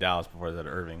would have said Dallas before I said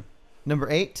Irving. Number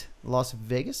 8, Las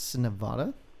Vegas,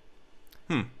 Nevada.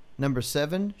 Number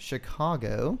 7,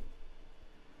 Chicago.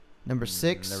 Number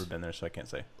 6, Never been there, so I can't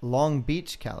say. Long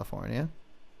Beach, California.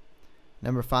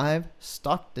 Number 5,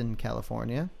 Stockton,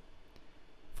 California.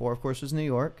 4, of course, was New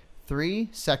York. 3,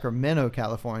 Sacramento,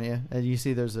 California. And you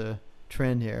see there's a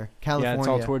trend here. California. Yeah, it's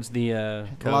all towards the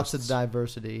coasts. Lots of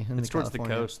diversity in It's the towards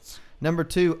California. the coasts. Number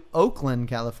 2, Oakland,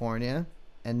 California.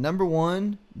 And number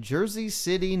 1, Jersey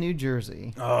City, New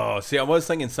Jersey. Oh, see, I was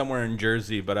thinking somewhere in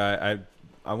Jersey, but I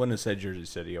wouldn't have said Jersey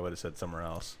City. I would have said somewhere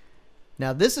else.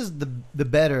 Now, this is the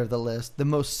better of the list, the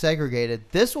most segregated.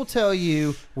 This will tell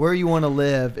you where you want to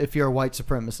live if you're a white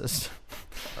supremacist.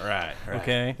 All right.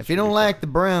 Okay. If you don't like the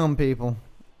brown people,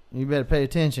 you better pay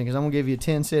attention because I'm going to give you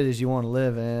 10 cities you want to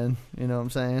live in. You know what I'm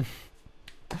saying?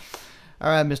 All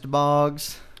right, Mr.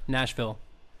 Boggs. Nashville.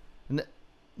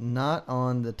 Not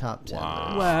on the top 10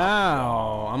 list.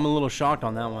 Wow. I'm a little shocked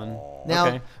on that one.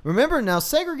 Now, remember,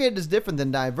 segregated is different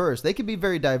than diverse. They could be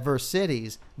very diverse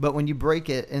cities, but when you break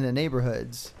it into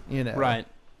neighborhoods, Right.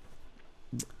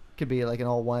 could be like an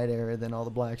all-white area, then all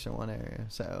the blacks are in one area.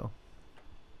 So,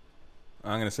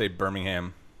 I'm going to say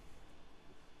Birmingham.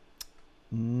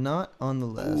 not on the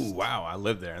list. Ooh, wow. I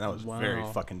lived there, and that was very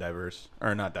fucking diverse.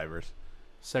 Or not diverse.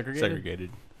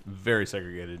 Segregated. Very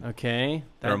segregated. Okay.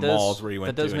 There are malls where you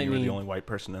went to and you were the only white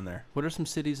person in there. What are some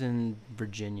cities in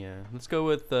Virginia? Let's go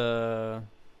with,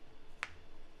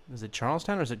 is it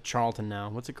Charlestown or is it Charlton now?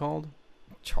 What's it called?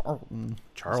 Charlton.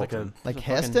 Charlton. Like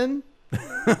Heston?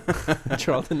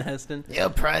 Charlton Heston?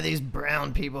 You'll pry these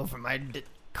brown people from my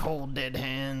cold dead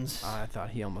hands. I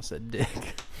thought he almost said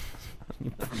dick.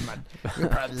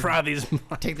 Pry these.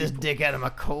 Take this dick out of my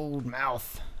cold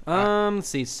mouth. Let's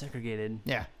see. Segregated.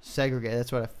 Yeah, segregated.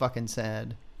 That's what I fucking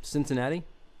said. Cincinnati?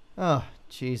 Oh,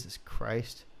 Jesus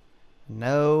Christ.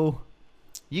 No.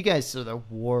 You guys are the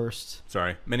worst.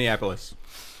 Sorry. Minneapolis.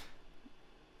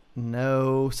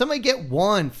 No. Somebody get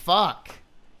one. Fuck.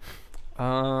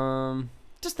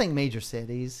 Just Just think major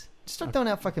cities. Just start throwing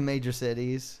out fucking major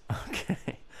cities.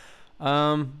 Okay.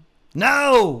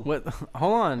 No. What?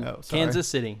 Hold on. Oh, sorry. Kansas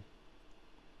City.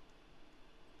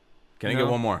 Can I No.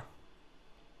 get one more?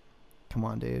 Come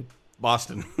on, dude.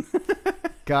 Boston.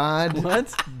 God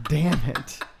What? damn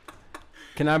it.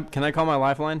 Can I call my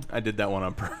lifeline? I did that one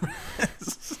on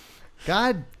purpose.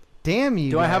 God damn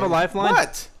you. Do I have a guys. lifeline?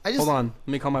 What? I just Hold on.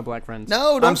 Let me call my black friends.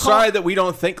 No, don't I'm call- sorry that we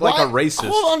don't think like Why- a racist.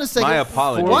 Hold on a second. My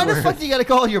apologies. Why the Word. fuck do you got to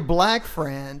call your black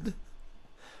friend?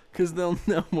 Because they'll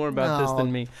know more about this No.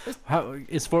 than me. How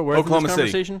is Fort Worth Oklahoma in this City.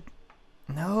 conversation?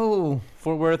 No.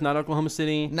 Fort Worth, not Oklahoma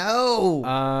City.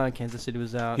 No. Kansas City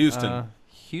was out. Houston.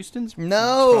 Houston's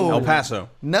No. El Paso.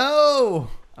 No.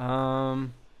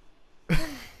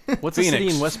 What's a city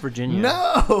Phoenix. in West Virginia?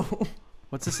 No.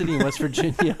 What's a city in West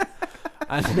Virginia?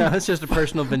 I know it's just a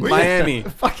personal vendetta. Miami.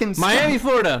 Fucking Miami,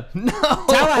 Florida. No.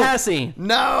 Tallahassee.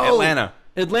 No.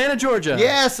 Atlanta. Georgia.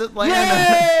 Yes, Atlanta.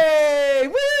 Yay!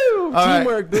 Woo! All right.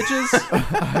 Teamwork,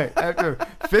 bitches. All right, after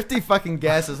 50 fucking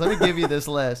guesses, let me give you this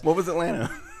list. What was Atlanta?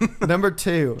 Number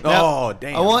 2. Now, Oh,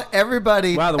 damn. I want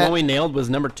everybody. Wow, the one we nailed was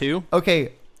number 2.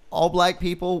 Okay, all black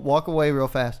people, walk away real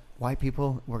fast. White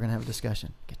people, we're going to have a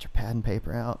discussion. Get your pad and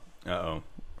paper out. Uh-oh.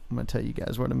 I'm going to tell you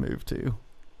guys where to move to.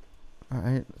 All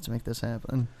right, let's make this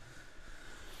happen.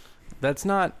 That's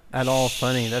not at all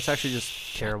funny. That's actually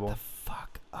just terrible. Shut the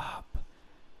fuck up.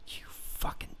 You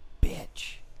fucking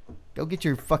bitch. Go get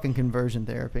your fucking conversion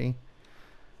therapy.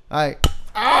 All right.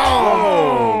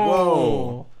 Oh!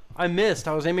 Whoa. I missed.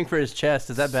 I was aiming for his chest.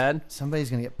 Is that bad? Somebody's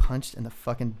going to get punched in the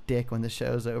fucking dick when the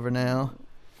show's over now.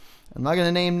 I'm not going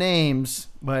to name names,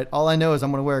 but all I know is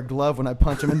I'm going to wear a glove when I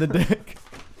punch him in the dick.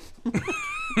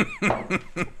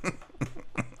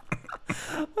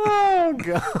 Oh,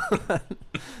 God.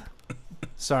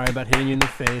 Sorry about hitting you in the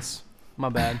face. My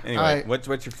bad. Anyway, All right. what's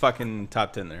your fucking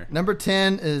top 10 there? Number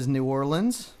 10 is New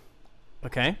Orleans.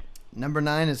 Okay. Number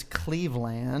 9 is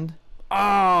Cleveland. Oh,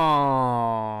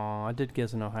 I did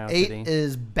guess in Ohio 8 City.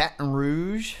 is Baton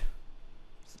Rouge.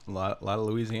 A lot of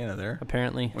Louisiana there.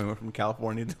 Apparently. We went from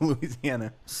California to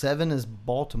Louisiana. 7 is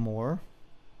Baltimore.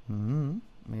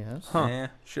 Yes. Huh. Yeah,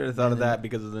 should have thought of that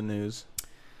because of the news.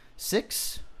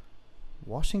 6,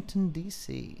 Washington,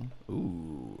 D.C.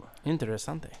 Ooh.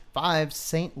 Interessante. 5,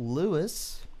 St.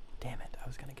 Louis. Damn it. I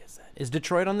was going to guess that. Is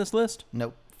Detroit on this list?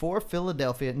 Nope. 4,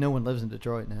 Philadelphia. No one lives in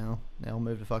Detroit now. They all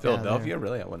moved the fuck out of Philadelphia? there.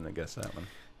 Really? I wouldn't have guessed that one.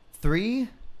 3,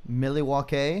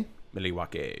 Milwaukee,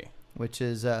 Milwaukee. which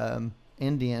is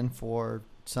Indian for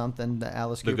something that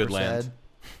Alice The Cooper good land. said.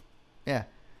 Yeah.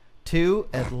 2,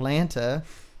 Atlanta.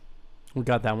 We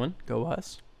got that one. Go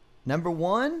us. Number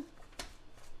 1,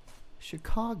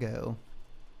 Chicago.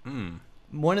 Hmm.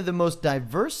 One of the most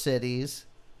diverse cities,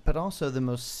 but also the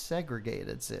most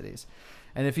segregated cities.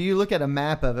 And if you look at a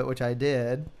map of it, which I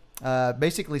did,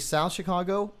 basically South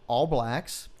Chicago, all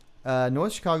blacks,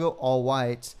 North Chicago, all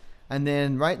whites, and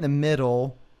then right in the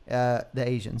middle, the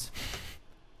Asians.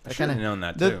 I should have known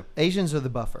that, The too. Asians are the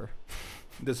buffer.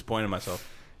 Disappointed myself.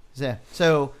 Yeah.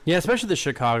 So Yeah, especially the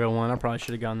Chicago one. I probably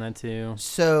should have gone that too.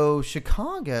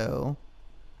 Chicago,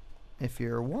 if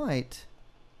you're white,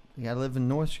 you gotta live in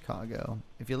North Chicago.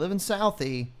 If you live in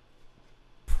Southie,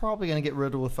 probably gonna get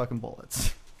riddled with fucking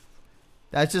bullets.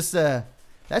 That's just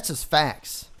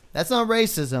facts. That's not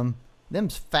racism.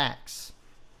 Them's facts.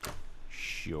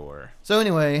 Sure. So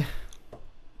anyway,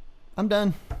 I'm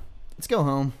done. Let's go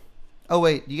home. Oh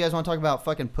wait, you guys want to talk about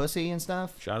fucking pussy and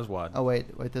stuff? Shot is wad. Oh wait,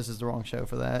 this is the wrong show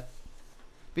for that.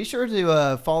 Be sure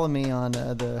to follow me on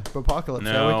the Apocalypse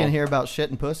show. We No. can hear about shit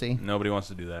and pussy. Nobody wants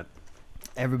to do that.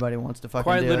 Everybody wants to fucking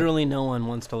Quite do literally no one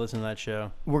wants to listen to that show.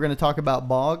 it. We're gonna talk about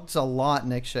Boggs a lot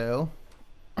next show.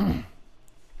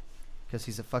 Because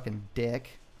he's a fucking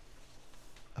dick.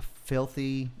 A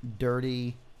filthy,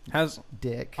 dirty How's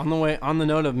dick. on the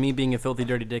note of me being a filthy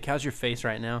dirty dick, how's your face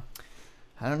right now?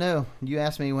 I don't know. You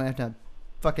asked me when I have to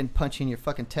fucking punch you in your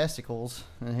fucking testicles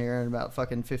in here in about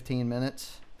fucking 15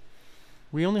 minutes.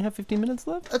 We only have 15 minutes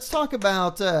left? Let's talk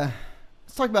about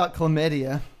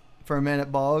chlamydia for a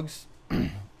minute, Boggs.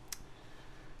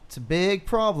 It's a big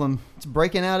problem. It's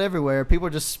breaking out everywhere. People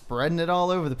are just spreading it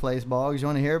all over the place, Boggs. You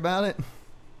want to hear about it?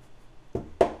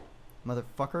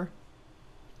 Motherfucker.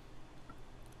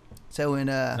 So in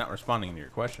He's not responding to your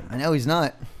question. I know he's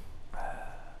not.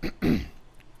 Answer me,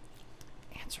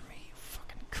 you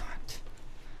fucking cunt.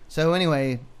 So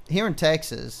anyway, here in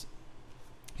Texas,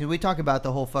 because we talk about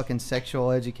the whole fucking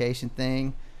sexual education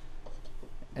thing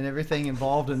and everything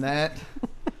involved in that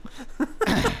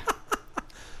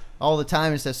all the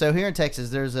time and stuff. So here in Texas,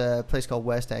 there's a place called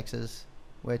West Texas,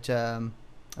 which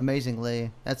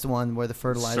amazingly, that's the one where the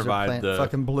fertilizer plant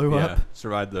fucking blew up.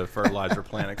 Survived the fertilizer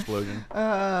plant explosion.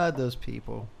 Those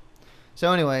people.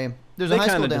 So anyway, there's They a high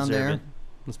school kinda down deserve there. it.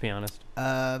 Let's be honest.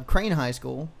 Crane High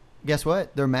School. Guess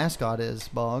what? Their mascot is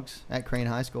Boggs at Crane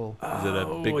High School. Is it a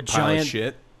big a pile giant of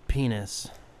shit? penis.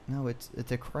 No, it's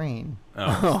a crane.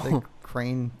 Oh. It's the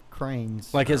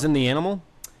cranes. Like as in the animal?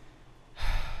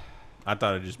 I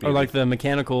thought it'd just be Or like the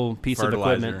mechanical piece of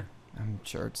fertilizer. equipment? I'm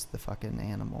sure it's the fucking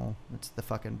animal. It's the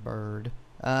fucking bird.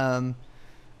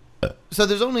 So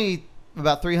there's only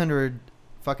about 300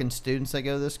 fucking students that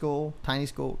go to this school. Tiny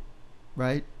school,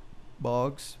 right?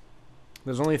 Boggs.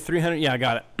 There's only 300. Yeah, I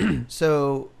got it.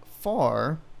 So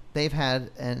far, they've had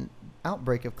an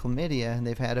outbreak of chlamydia, and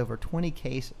they've had over 20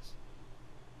 cases.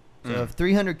 So of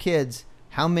 300 kids,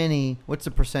 how many, what's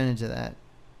the percentage of that?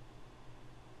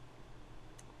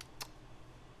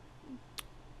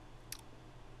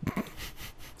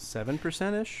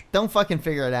 7%-ish? Don't fucking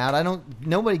figure it out.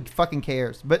 Nobody fucking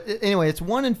cares. But anyway, it's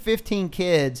 1 in 15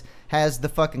 kids has the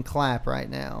fucking clap right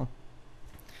now.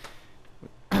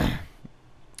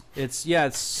 It's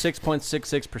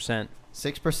 6.66%.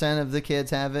 6% of the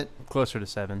kids have it. Closer to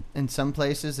 7. In some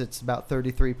places, it's about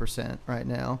 33% right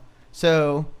now.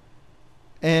 So,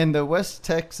 in the West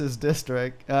Texas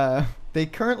district, they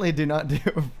currently do not do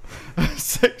a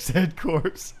sex ed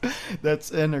course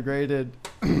that's integrated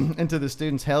into the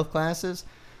students' health classes.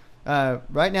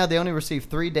 Right now, they only receive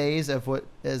 3 days of what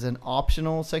is an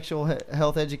optional sexual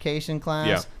health education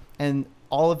class, and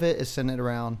all of it is centered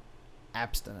around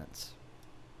abstinence.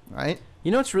 Right?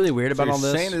 You know what's really weird about all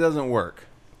this? Saying it doesn't work.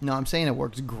 No, I'm saying it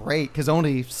works great because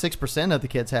only 6% of the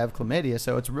kids have chlamydia,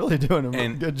 so it's really doing a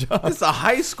good job. It's a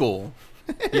high school.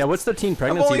 Yeah, what's the teen I'm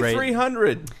pregnancy only rate?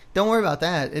 300. Don't worry about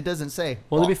that. It doesn't say.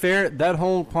 Well, to be fair, that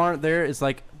whole part there is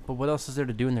like, but what else is there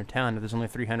to do in their town if there's only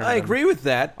 300 I of them? agree with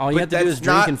that. All you but have to do that's is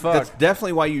drink and fuck. That's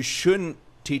definitely why you shouldn't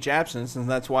teach abstinence, and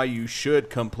that's why you should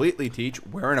completely teach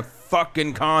wearing a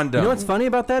fucking condom. You know what's funny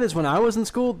about that is when I was in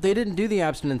school, they didn't do the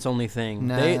abstinence only thing.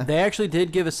 Nah. They actually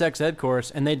did give a sex ed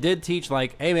course, and they did teach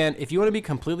like, hey man, if you want to be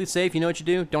completely safe, you know what you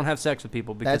do? Don't have sex with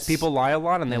people because people lie a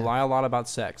lot, and they lie a lot about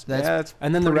sex. That's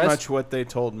and then the pretty rest, much what they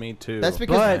told me too. That's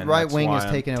because And right that's wing why is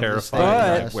I'm taking over the state.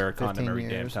 terrified But- to wear a condom 15 every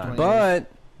damn years, time. 20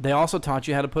 but they also taught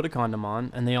you how to put a condom on,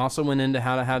 and they also went into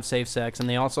how to have safe sex, and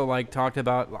they also like talked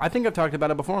about. I think I've talked about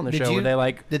it before on the show. Where they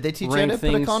like Did they teach you how rank to put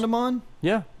a things- condom on?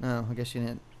 Yeah, No, I guess you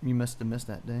didn't. You must have missed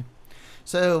that day.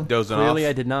 So Dozing clearly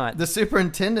off. I did not. the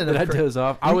superintendent Did I of doze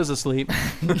off? I was asleep.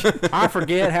 I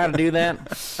forget how to do that.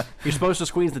 You're supposed to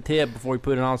squeeze the tip before you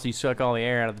put it on, so you suck all the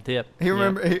air out of the tip. he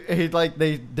remember he like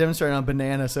they demonstrated on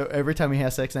banana. So every time he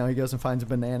has sex now, he goes and finds a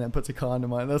banana and puts a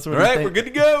condom on. That's what. All right, we're good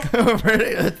to go.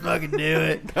 Let's fucking do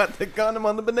it. Got the condom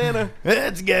on the banana.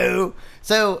 Let's go.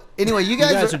 So anyway, you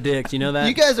guys are dicks. You know that?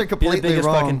 You guys are You're the completely biggest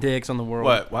wrong. fucking dicks on the world.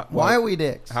 What? Why are we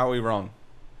dicks? How are we wrong?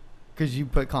 Because you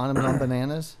put condoms on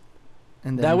bananas.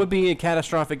 And then, That would be a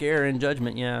catastrophic error in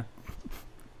judgment. Yeah.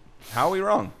 How are we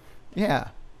wrong? Yeah.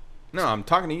 No, I'm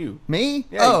talking to you. Me?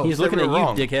 Yeah, oh, He's said looking we at were you,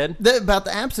 wrong. dickhead. about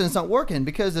the abstinence not working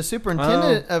because the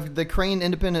superintendent of the Crane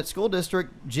Independent School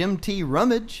District, Jim T.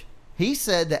 Rummage, he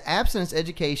said that abstinence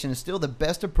education is still the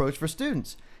best approach for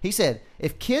students. He said,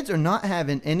 if kids are not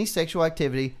having any sexual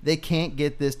activity, they can't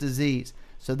get this disease.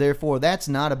 So therefore, that's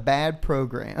not a bad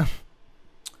program.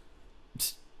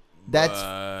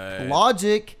 That's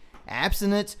logic.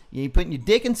 Abstinence. You ain't putting your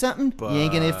dick in something, you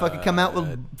ain't gonna fucking come out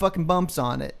with fucking bumps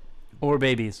on it. Or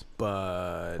babies.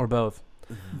 But Or both.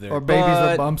 Or babies with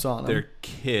But bumps on them. they're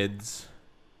kids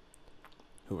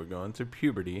who are going through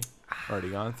puberty, already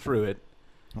gone through it.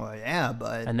 Well, yeah,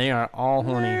 but And they are all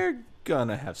horny. They're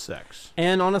gonna have sex.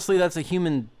 And honestly, that's a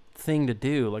human thing to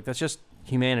do. Like, that's just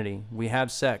humanity. We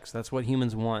have sex. That's what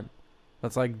humans want.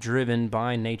 That's, like, driven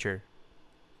by nature.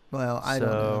 well, I don't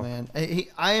know, man.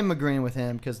 I am agreeing with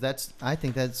him because I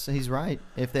think he's right.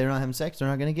 If they're not having sex, they're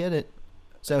not going to get it.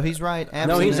 So he's right.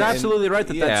 No, he's Abstinence- absolutely right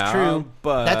that that's true.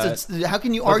 But how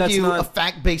can you But that's argue not- a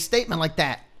fact-based statement like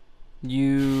that?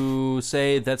 You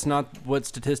say that's not what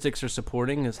statistics are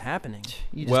supporting is happening.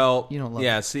 You just, well, you don't love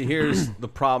yeah. it. See, here's the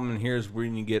problem, and here's where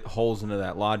you get holes into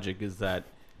that logic. Is that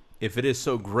if it is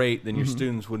so great, then your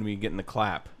students wouldn't be getting the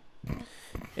clap.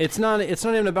 It's not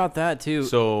even about that, too.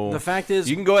 So the fact is,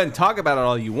 you can go ahead and talk about it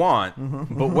all you want,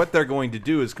 but what they're going to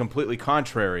do is completely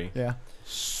contrary. Yeah.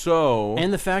 So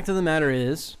and the fact of the matter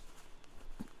is,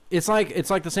 it's like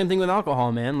the same thing with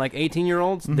alcohol, man. Like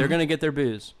 18-year-olds, they're gonna get their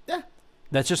booze. Yeah.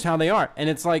 That's just how they are. And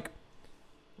it's like,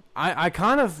 I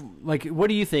kind of like. What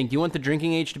do you think? Do you want the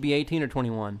drinking age to be 18 or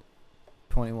 21?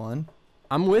 21.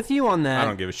 I'm with you on that. I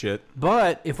don't give a shit.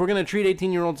 But if we're gonna treat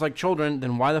 18-year-olds like children,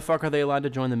 then why the fuck are they allowed to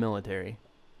join the military?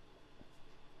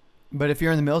 But if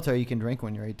you're in the military, you can drink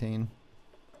when you're 18.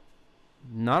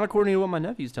 Not according to what my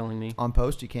nephew's telling me. On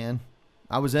post, you can.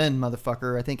 I was in,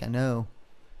 motherfucker. I think I know.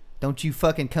 Don't you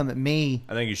fucking come at me.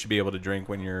 I think you should be able to drink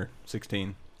when you're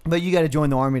 16. But you got to join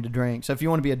the army to drink. So if you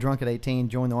want to be a drunk at 18,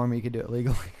 join the army. You could do it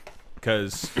legally.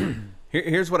 Because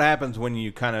here's what happens when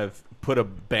you kind of put a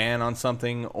ban on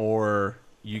something or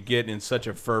you get in such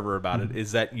a fervor about it,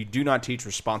 is that you do not teach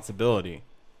responsibility.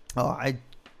 Oh, I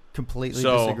completely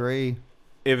disagree.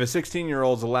 If a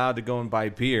 16-year-old's allowed to go and buy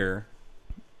beer,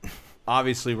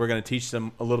 obviously we're going to teach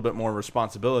them a little bit more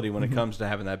responsibility when it comes to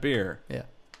having that beer. Yeah.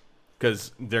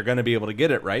 Because they're going to be able to get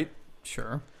it, right?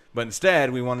 Sure. But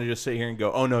instead, we want to just sit here and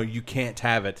go, oh, no, you can't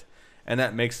have it. And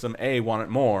that makes them, A, want it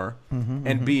more,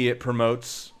 and B, it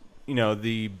promotes,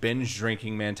 the binge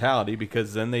drinking mentality,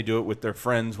 because then they do it with their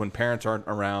friends when parents aren't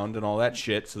around and all that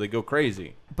shit, so they go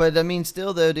crazy. But, I mean,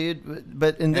 still, though, dude,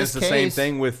 but in this case... It's the same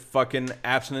thing with fucking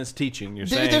abstinence teaching. You're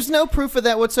saying... There's no proof of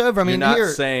that whatsoever. I mean, you're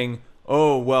not saying...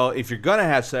 Oh, well, if you're going to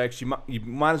have sex, you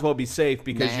might as well be safe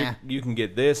because you can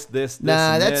get this, and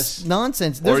that's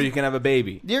nonsense. Or you can have a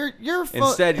baby.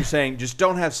 Instead, you're saying, just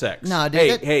don't have sex. Nah,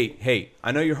 dude. Hey,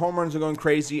 I know your hormones are going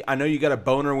crazy. I know you got a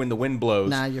boner when the wind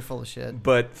blows. Nah, you're full of shit.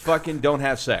 But fucking don't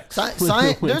have sex.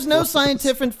 There's no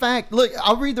scientific fact. Look,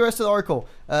 I'll read the rest of the article.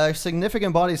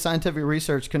 Significant body of scientific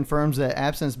research confirms that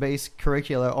abstinence-based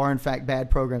curricula are, in fact, bad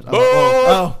programs.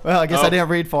 Well, I guess I didn't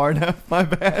read far enough. My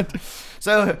bad.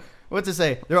 So... What's it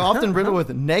say? They're often riddled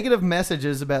with negative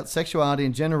messages about sexuality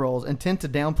and gender roles and tend to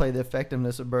downplay the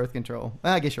effectiveness of birth control.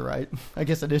 I guess you're right. I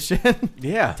guess it is shit.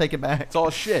 Yeah. Take it back. It's all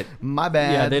shit. My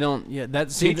bad. Yeah, they don't. Yeah,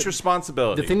 that's teach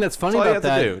responsibility. The thing that's funny about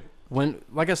that,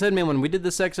 like I said, man, when we did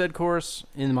the sex ed course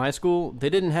in my school, they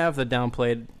didn't have the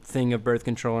downplayed thing of birth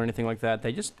control or anything like that.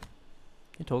 They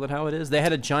told it how it is. They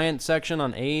had a giant section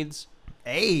on AIDS.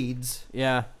 AIDS?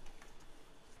 Yeah.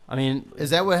 I mean,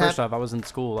 is that what happened? First off, I was in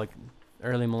school like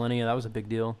early millennia. That was a big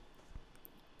deal.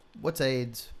 What's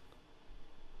AIDS?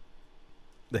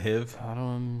 The HIV?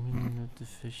 Autoimmune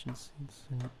deficiencies.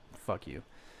 Fuck you.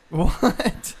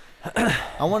 What?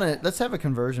 Let's have a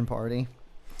conversion party.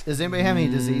 Does anybody have any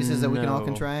diseases that we can all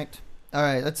contract? All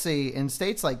right, let's see. In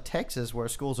states like Texas, where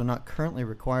schools are not currently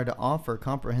required to offer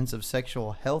comprehensive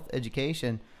sexual health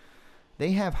education,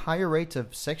 they have higher rates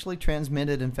of sexually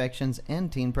transmitted infections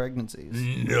and teen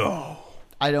pregnancies. No.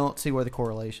 I don't see where the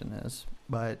correlation is,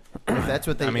 but if that's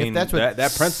what they, if that's what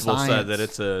that principle said that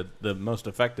it's the most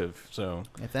effective. So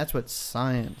if that's what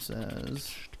science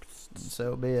says,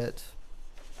 so be it.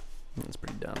 That's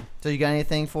pretty dumb. So you got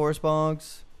anything for us,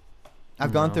 Boggs?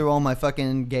 I've gone through all my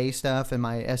fucking gay stuff and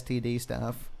my STD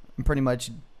stuff. I'm pretty much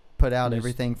put out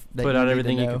everything. That put out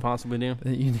everything you can possibly do.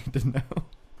 That you need to know.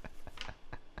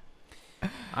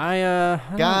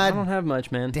 I don't have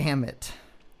much, man. Damn it.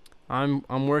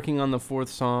 I'm working on the 4th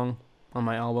song on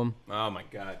my album. Oh my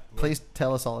god! Please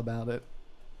tell us all about it.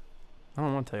 I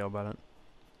don't want to tell you about it.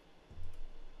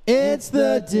 It's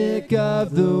the dick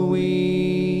of the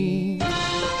week.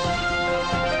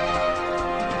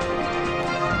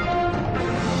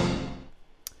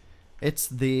 It's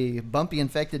the bumpy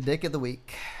infected dick of the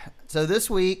week. So this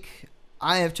week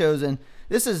I have chosen,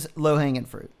 this is low hanging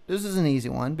fruit. This is an easy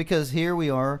one because here we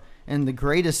are in the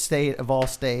greatest state of all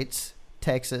states,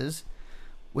 Texas,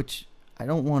 which I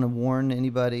don't want to warn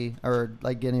anybody or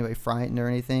like get anybody frightened or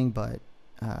anything, but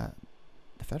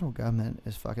the federal government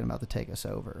is fucking about to take us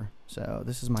over. So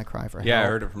this is my cry for help. Yeah, I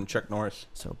heard it from Chuck Norris.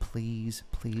 So please,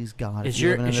 God, is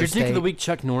your dick of the week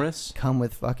Chuck Norris? Come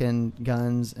with fucking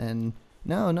guns and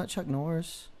no, not Chuck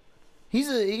Norris.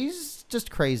 He's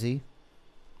just crazy.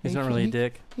 He's not really a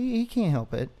dick. He can't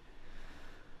help it.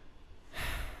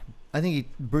 I think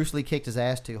Bruce Lee kicked his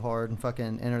ass too hard and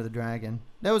fucking Enter the Dragon.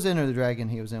 That was Enter the Dragon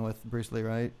he was in with Bruce Lee,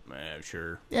 right?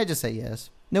 Sure. Yeah, just say yes.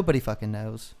 Nobody fucking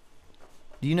knows.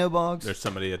 Do you know, Boggs? There's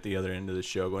somebody at the other end of the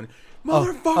show going,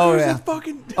 motherfuckers, yeah.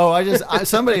 fucking...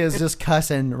 somebody is just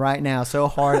cussing right now so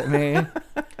hard at me.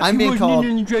 I'm being called...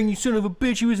 You son of a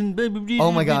bitch, he was in...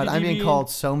 Oh my god, I'm being called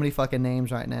so many fucking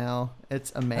names right now.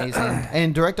 It's amazing.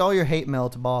 And direct all your hate mail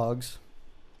to Boggs.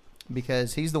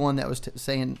 Because he's the one that was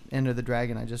saying Enter the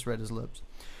Dragon. I just read his lips.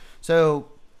 So,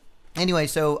 anyway,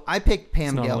 I picked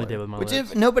Pam Geller. Which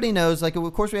if nobody knows, like,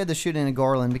 of course we had the shooting in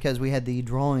Garland because we had the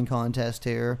drawing contest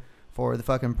here for the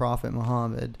fucking Prophet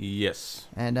Muhammad. Yes.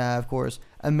 And, of course,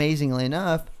 amazingly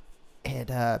enough, it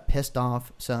pissed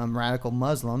off some radical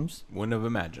Muslims. Wouldn't have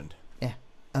imagined. Yeah,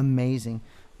 amazing.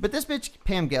 But this bitch,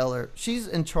 Pam Geller, she's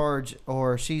in charge,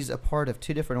 or she's a part of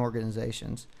 2 different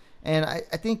organizations. And I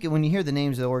think when you hear the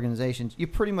names of the organizations, you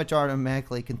pretty much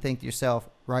automatically can think to yourself,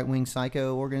 right-wing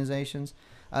psycho organizations.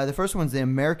 The first one's the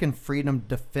American Freedom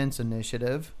Defense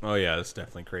Initiative. Oh, yeah, that's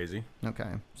definitely crazy.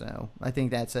 Okay, so I think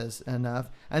that says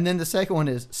enough. And then the second one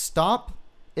is Stop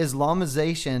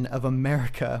Islamization of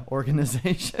America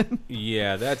organization.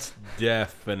 Yeah, that's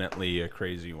definitely a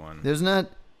crazy one. There's no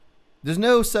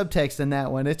subtext in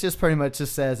that one. It just pretty much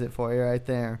just says it for you right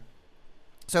there.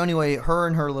 So anyway, her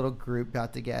and her little group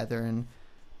got together, and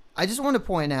I just want to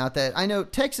point out that I know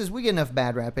Texas, we get enough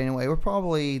bad rap anyway. We're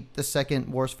probably the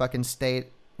second worst fucking state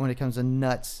when it comes to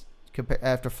nuts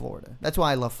after Florida. That's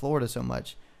why I love Florida so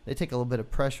much. They take a little bit of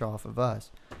pressure off of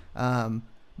us.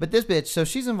 But this bitch, so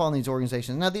she's involved in these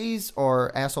organizations. Now, these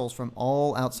are assholes from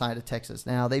all outside of Texas.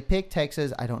 Now, they picked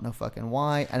Texas. I don't know fucking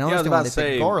why. I don't understand why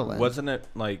they picked Garland. Wasn't it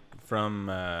like from,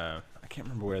 I can't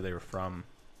remember where they were from.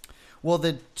 Well,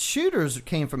 the shooters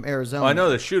came from Arizona. Well, I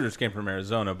know the shooters came from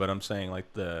Arizona, but I'm saying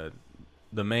like the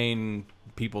main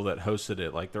people that hosted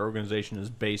it, like their organization is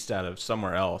based out of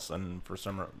somewhere else, and for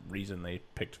some reason they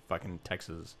picked fucking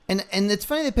Texas. And it's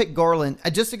funny they picked Garland.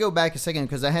 Just to go back a second,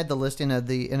 because I had the listing of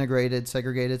the integrated,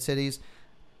 segregated cities.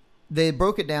 They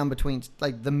broke it down between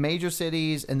like the major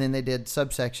cities, and then they did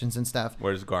subsections and stuff.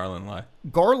 Where does Garland lie?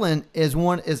 Garland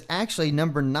is actually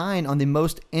number 9 on the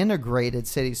most integrated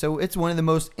cities. So it's one of the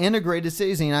most integrated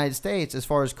cities in the United States as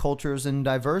far as cultures and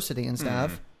diversity and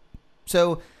stuff.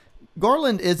 So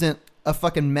Garland isn't a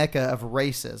fucking mecca of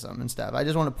racism and stuff. I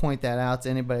just want to point that out to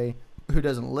anybody who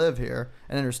doesn't live here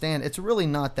and understand. It's really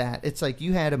not that. It's like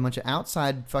you had a bunch of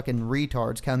outside fucking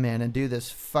retards come in and do this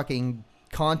fucking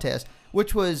contest,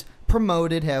 which was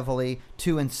promoted heavily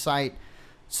to incite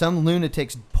some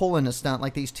lunatics pulling a stunt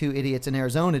like these 2 idiots in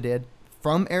Arizona did.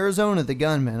 From Arizona, the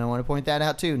gunmen. I want to point that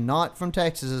out too. Not from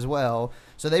Texas as well.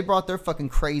 So they brought their fucking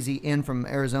crazy in from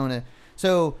Arizona.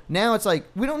 So now it's like,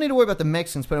 we don't need to worry about the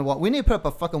Mexicans putting a wall. We need to put up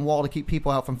a fucking wall to keep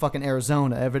people out from fucking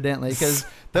Arizona, evidently, because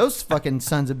those fucking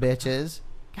sons of bitches.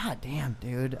 God damn,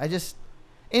 dude.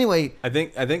 Anyway. I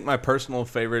think my personal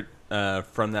favorite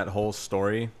from that whole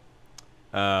story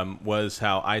was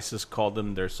how ISIS called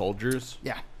them their soldiers.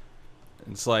 Yeah.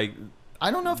 It's like, I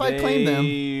don't know if I'd claim them.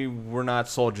 They were not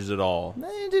soldiers at all. They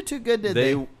didn't do too good, did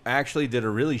they? They actually did a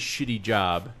really shitty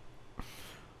job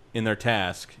in their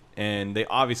task, and they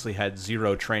obviously had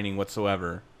zero training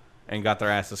whatsoever and got their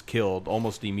asses killed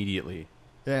almost immediately.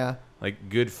 Yeah. Like,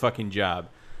 good fucking job.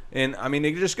 And, I mean,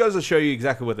 it just goes to show you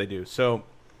exactly what they do. So,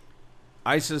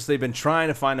 ISIS, they've been trying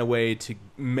to find a way to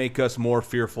make us more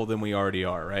fearful than we already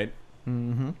are, right?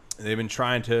 Mm-hmm. They've been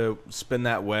trying to spin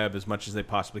that web as much as they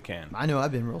possibly can. I know,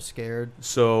 I've been real scared.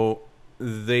 So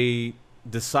they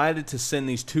decided to send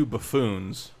these 2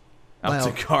 buffoons out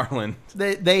to Garland.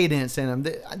 They didn't send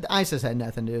them. ISIS had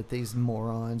nothing to do with these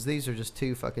morons. These are just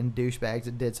 2 fucking douchebags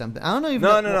that did something. I don't even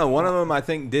know. No. One of them, I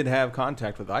think, did have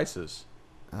contact with ISIS.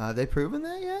 Have they proven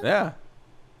that yet? Yeah.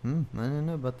 I didn't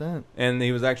know about that. And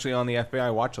he was actually on the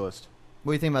FBI watch list.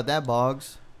 What do you think about that,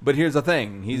 Boggs? But here's the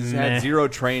thing: he's had zero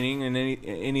training and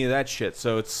any of that shit.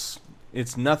 So it's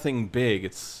nothing big.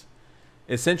 It's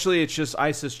essentially just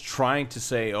ISIS trying to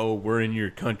say, "Oh, we're in your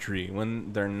country,"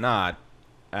 when they're not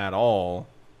at all.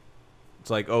 It's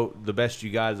like, "Oh, the best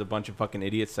you got is a bunch of fucking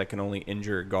idiots that can only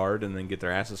injure a guard and then get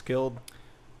their asses killed."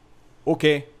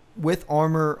 Okay. With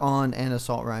armor on and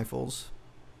assault rifles.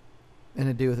 And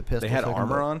to do with a pistol. They had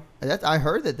armor on? I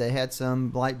heard that they had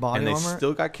some light body armor. And they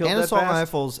still got killed and that assault fast?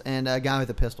 rifles, and a guy with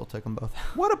a pistol took them both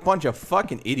out. What a bunch of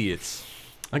fucking idiots.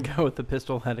 A guy with a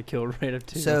pistol had a kill rate of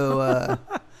 2. So,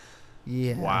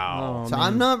 yeah. Wow. So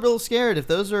I'm not real scared. If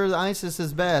those are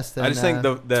ISIS's best, then, I just think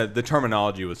the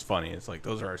terminology was funny. It's like,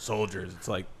 those are our soldiers. It's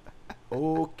like,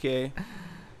 okay.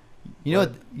 You know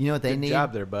what they Good need? Good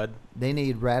job there, bud. They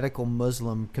need radical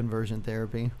Muslim conversion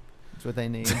therapy. That's what they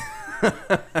need.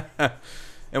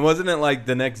 And wasn't it like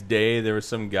the next day there was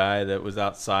some guy that was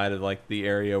outside of like the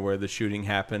area where the shooting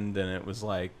happened, and it was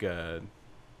like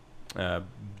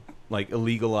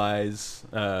illegalize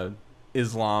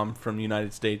Islam from the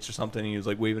United States or something. He was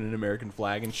like waving an American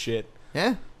flag and shit.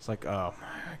 Yeah. It's like, oh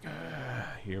my god,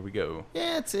 here we go.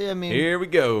 Yeah, here we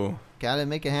go. Gotta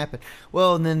make it happen.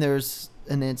 Well, and then there's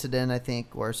an incident, I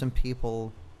think, where some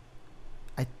people,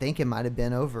 I think it might have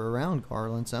been over around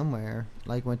Garland somewhere,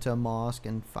 like went to a mosque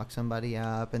and fucked somebody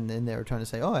up, and then they were trying to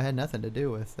say, "Oh, I had nothing to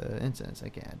do with the incidents."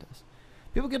 Like, yeah, it does.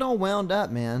 People get all wound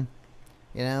up, man.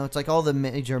 You know, it's like all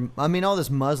this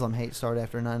Muslim hate started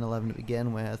after 9/11 to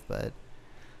begin with. But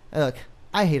look,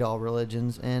 I hate all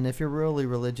religions, and if you're really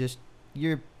religious,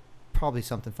 you're probably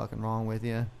something fucking wrong with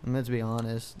you. Let's be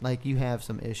honest. Like, you have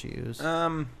some issues.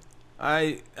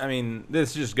 I mean,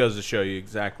 this just goes to show you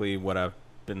exactly what I've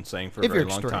been saying for a very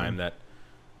long time, that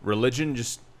religion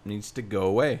just needs to go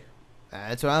away.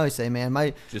 That's what I always say,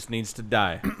 man. Just needs to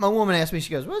die. My woman asked me,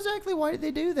 she goes, "Well, exactly why did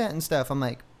they do that and stuff?" I'm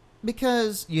like,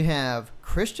 because you have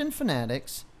Christian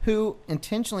fanatics who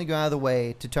intentionally go out of the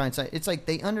way to try and say, it's like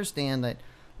they understand that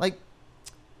Like,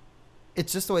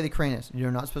 it's just the way the Quran is.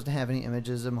 You're not supposed to have any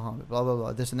images of Muhammad, blah, blah,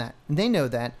 blah, this and that. And they know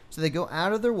that, so they go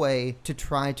out of their way to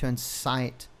try to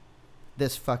incite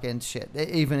this fucking shit.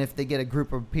 Even if they get a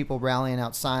group of people rallying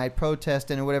outside,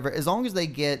 protesting or whatever, as long as they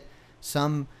get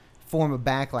some form of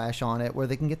backlash on it where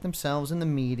they can get themselves in the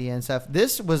media and stuff.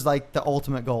 This was like the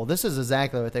ultimate goal. This is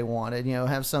exactly what they wanted. You know,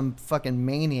 have some fucking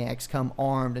maniacs come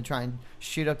armed and try and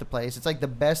shoot up the place. It's like the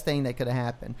best thing that could have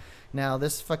happened. Now,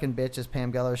 this fucking bitch is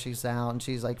Pam Geller. She's out and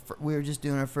she's like, we were just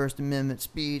doing our First Amendment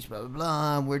speech, blah, blah,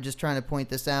 blah. We're just trying to point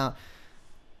this out.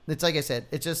 It's like I said,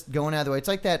 it's just going out of the way. It's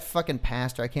like that fucking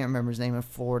pastor, I can't remember his name, in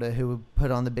Florida, who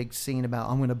put on the big scene about,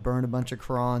 I'm going to burn a bunch of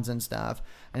Qurans and stuff.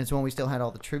 And it's when we still had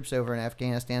all the troops over in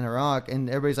Afghanistan and Iraq. And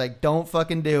everybody's like, don't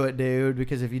fucking do it, dude.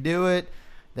 Because if you do it,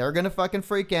 they're going to fucking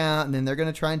freak out. And then they're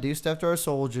going to try and do stuff to our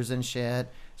soldiers and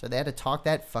shit. So they had to talk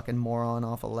that fucking moron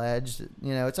off a ledge.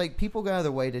 You know, it's like people go out of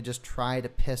their way to just try to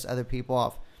piss other people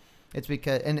off. It's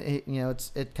because, and it, you know,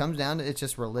 it comes down to, it's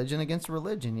just religion against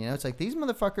religion. You know, it's like these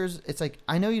motherfuckers, it's like,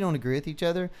 I know you don't agree with each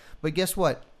other, but guess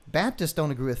what? Baptists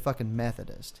don't agree with fucking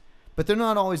Methodists. But they're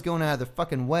not always going out of their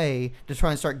fucking way to try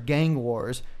and start gang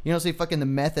wars. You don't see fucking the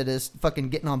Methodists fucking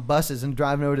getting on buses and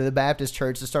driving over to the Baptist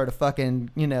church to start a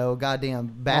fucking, you know, goddamn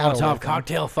battle. Molotov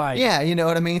cocktail fight. Yeah, you know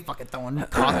what I mean? Fucking throwing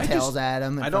cocktails at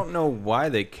them. I don't know why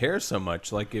they care so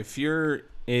much. Like, if your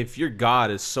God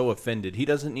is so offended, he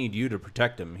doesn't need you to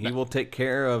protect him. He will take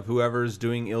care of whoever's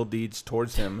doing ill deeds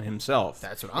towards him himself.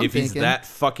 That's what I'm thinking. If he's that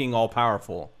fucking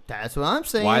all-powerful. That's what I'm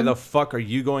saying. Why the fuck are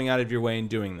you going out of your way and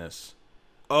doing this?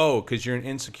 Oh, because you're an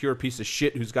insecure piece of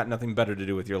shit who's got nothing better to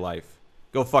do with your life.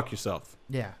 Go fuck yourself.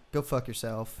 Yeah, go fuck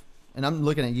yourself. And I'm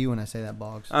looking at you when I say that,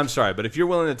 Boggs. I'm sorry, but if you're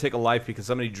willing to take a life because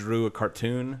somebody drew a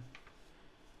cartoon,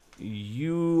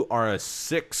 you are a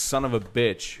sick son of a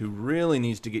bitch who really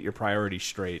needs to get your priorities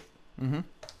straight. Mm-hmm.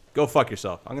 Go fuck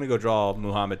yourself. I'm going to go draw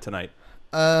Muhammad tonight.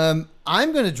 I'm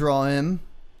going to draw him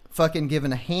fucking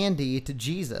giving a handy to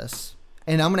Jesus.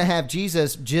 And I'm going to have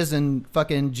Jesus jizzing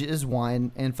fucking jizz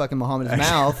wine in fucking Muhammad's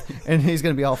mouth. And he's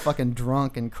going to be all fucking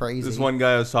drunk and crazy. This one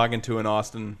guy I was talking to in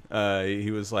Austin,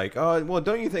 he was like, oh, well,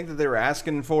 don't you think that they were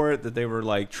asking for it? That they were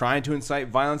like trying to incite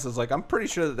violence? I was like, I'm pretty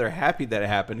sure that they're happy that it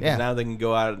happened. Because now they can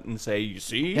go out and say, you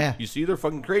see? Yeah. You see, they're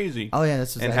fucking crazy. Oh, yeah.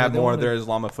 That's exactly and have more of their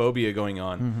Islamophobia going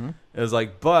on. Mm-hmm. It was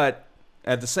like, but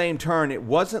at the same turn, it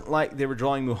wasn't like they were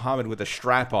drawing Muhammad with a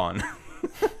strap on.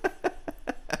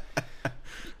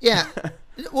 Yeah.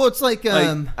 Well, it's like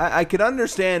I could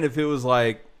understand if it was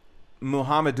like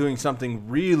Muhammad doing something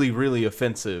really, really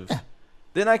offensive. Yeah.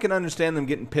 Then I can understand them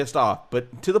getting pissed off.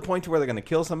 But to the point to where they're going to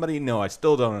kill somebody, no, I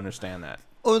still don't understand that.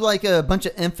 Or like a bunch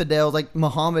of infidels, like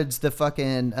Muhammad's the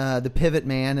fucking the pivot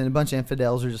man, and a bunch of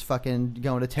infidels are just fucking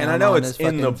going to town. And I know on it's his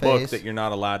in the face. book that you're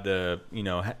not allowed to, you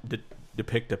know,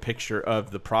 depict a picture of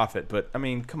the prophet. But I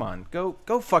mean, come on, go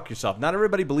fuck yourself. Not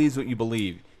everybody believes what you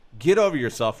believe. Get over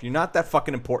yourself. You're not that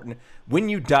fucking important. When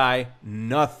you die,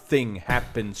 nothing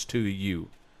happens to you.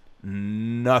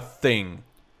 Nothing.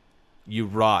 You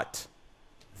rot.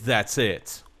 That's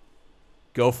it.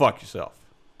 Go fuck yourself.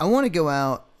 I want to go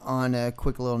out on a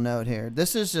quick little note here.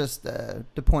 This is just to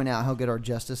point out how good our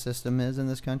justice system is in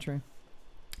this country.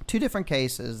 Two different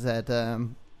cases that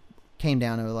came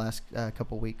down over the last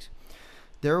couple weeks.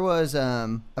 There was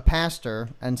a pastor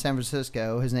in San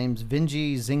Francisco. His name's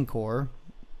Vinji Zinkor.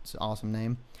 It's an awesome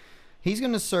name. He's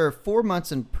going to serve 4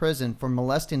 months in prison for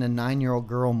molesting a 9-year-old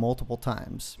girl multiple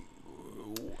times.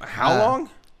 How long?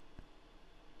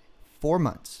 4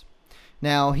 months.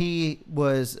 Now, he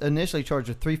was initially charged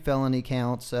with 3 felony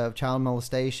counts of child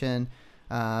molestation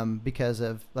because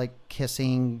of like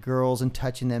kissing girls and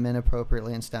touching them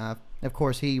inappropriately and stuff. Of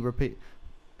course, he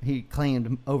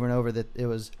claimed over and over that it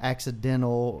was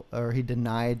accidental, or he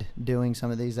denied doing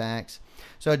some of these acts.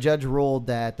 So a judge ruled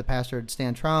that the pastor would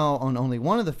stand trial on only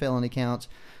one of the felony counts,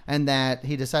 and that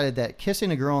he decided that kissing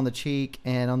a girl on the cheek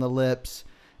and on the lips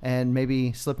and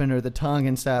maybe slipping her the tongue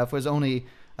and stuff was only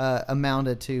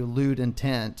amounted to lewd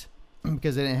intent,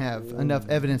 because they didn't have enough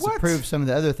evidence to prove some of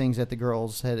the other things that the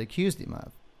girls had accused him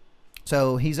of.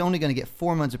 So he's only going to get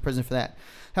 4 months of prison for that.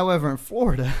 However, in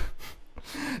Florida,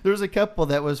 there was a couple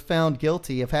that was found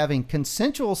guilty of having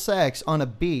consensual sex on a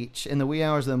beach in the wee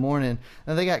hours of the morning,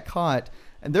 and they got caught.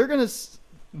 And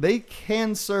they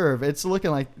can serve. It's looking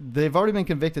like they've already been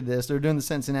convicted of this. They're doing the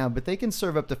sentencing now, but they can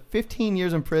serve up to 15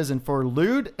 years in prison for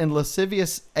lewd and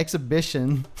lascivious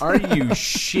exhibition. Are you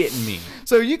shitting me?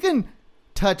 So you can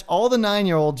touch all the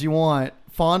 9-year-olds you want,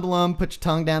 fondle them, put your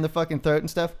tongue down their fucking throat and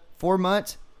stuff. 4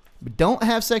 months. But don't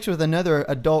have sex with another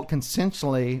adult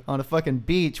consensually on a fucking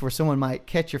beach where someone might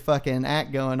catch your fucking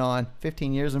act going on.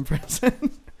 15 years in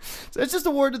prison. So it's just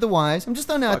a word to the wise. I'm just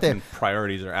throwing it out there.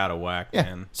 Priorities are out of whack, Yeah.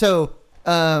 man. So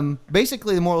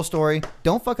basically, the moral story: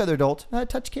 don't fuck other adults,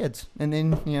 touch kids, and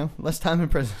then less time in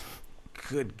prison.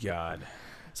 Good God.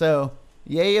 So,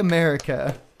 yay,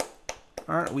 America!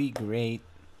 Aren't we great?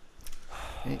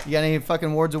 You got any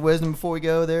fucking words of wisdom before we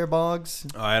go there, Boggs?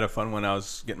 Oh, I had a fun one. I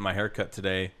was getting my hair cut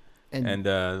today, and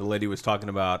the lady was talking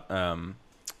about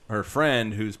her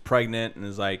friend who's pregnant and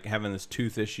is like having this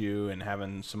tooth issue and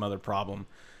having some other problem,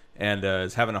 and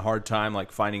is having a hard time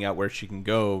like finding out where she can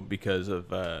go because of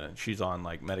she's on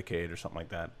like Medicaid or something like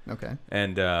that. Okay.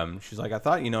 And she's like, I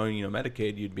thought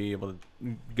Medicaid, you'd be able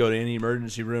to go to any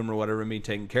emergency room or whatever and be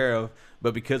taken care of,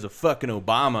 but because of fucking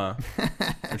Obama,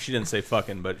 or she didn't say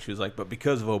fucking, but she was like, but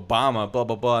because of Obama, blah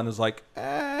blah blah, and it was like,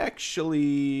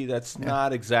 actually, that's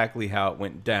not exactly how it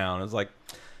went down. It was like,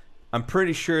 I'm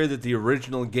pretty sure that the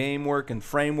original game work and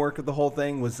framework of the whole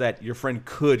thing was that your friend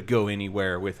could go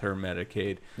anywhere with her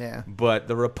Medicaid. Yeah. But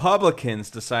the Republicans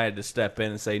decided to step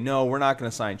in and say, no, we're not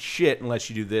going to sign shit unless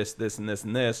you do this, this, and this,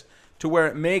 and this, to where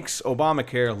it makes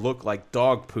Obamacare look like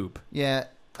dog poop. Yeah.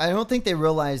 I don't think they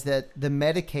realize that the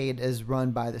Medicaid is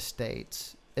run by the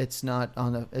states. It's not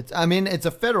on a. It's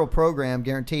a federal program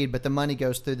guaranteed, but the money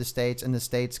goes through the states, and the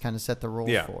states kind of set the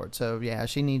rules for it. So yeah,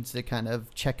 she needs to kind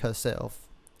of check herself.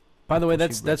 By the way,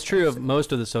 that's true of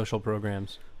most of the social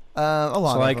programs. A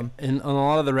lot of them. In a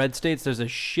lot of the red states, there's a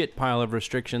shit pile of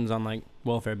restrictions on like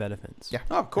welfare benefits. Yeah,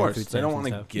 of course. They don't want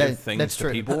to give things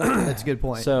to people. That's a good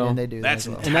point. So and they do. That's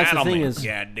that as well. And that's the thing is,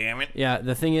 God damn it. Yeah,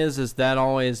 the thing is that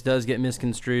always does get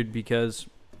misconstrued because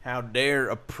how dare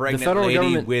a pregnant federal lady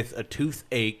government with a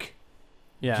toothache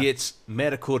gets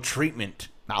medical treatment?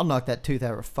 I'll knock that tooth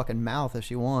out of her fucking mouth if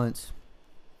she wants.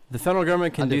 The federal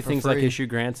government can do things like free. issue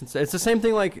grants. It's the same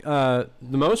thing like the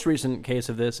most recent case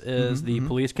of this is the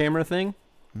police camera thing,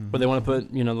 where they want to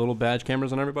put little badge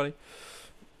cameras on everybody.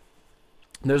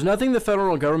 There's nothing the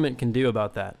federal government can do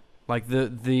about that. Like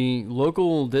the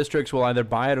local districts will either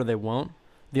buy it or they won't.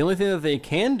 The only thing that they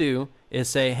can do is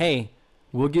say, hey,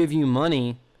 we'll give you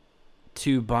money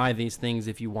to buy these things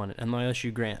if you want it, and they'll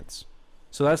issue grants.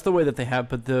 So that's the way that they have.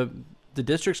 But the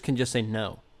districts can just say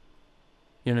no.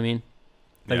 You know what I mean?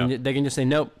 They can just say,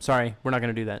 nope, sorry, we're not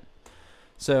going to do that.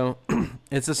 So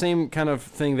it's the same kind of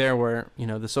thing there where,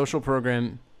 the social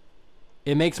program,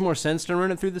 it makes more sense to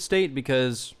run it through the state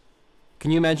because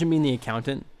can you imagine being the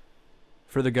accountant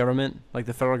for the government, like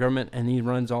the federal government, and he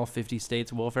runs all 50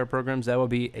 states' welfare programs? That would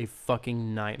be a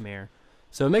fucking nightmare.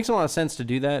 So it makes a lot of sense to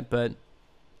do that, but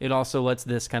it also lets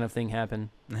this kind of thing happen.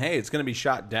 Hey, it's going to be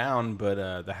shot down,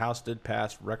 but the House did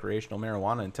pass recreational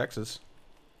marijuana in Texas.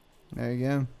 There you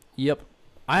go. Yep.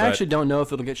 I actually don't know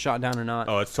if it'll get shot down or not.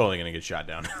 Oh, it's totally gonna get shot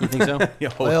down. You think so?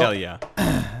 Hell yeah.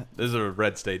 This is a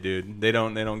red state, dude. They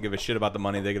don't give a shit about the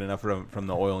money. They get enough from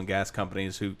the oil and gas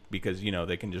companies because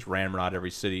they can just ramrod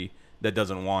every city that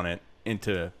doesn't want it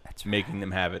into making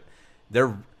them have it.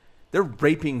 They're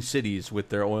raping cities with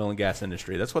their oil and gas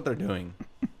industry. That's what they're doing.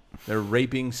 They're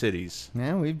raping cities.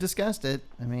 Yeah, we've discussed it.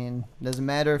 I mean, doesn't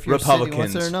matter if your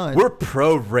Republicans, city wants it or not. We're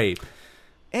pro-rape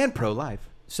and pro-life.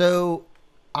 So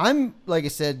I'm, like I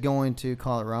said, going to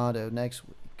Colorado next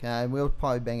week. We'll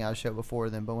probably bang out a show before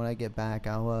then, but when I get back,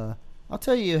 I'll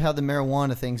tell you how the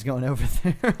marijuana thing's going over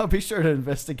there. I'll be sure to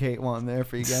investigate one there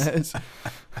for you guys.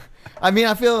 I mean,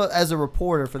 I feel as a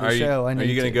reporter for the show, I need to. Are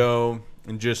you going to go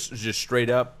and just straight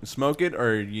up smoke it,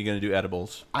 or are you going to do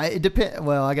edibles? It depends.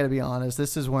 Well, I got to be honest.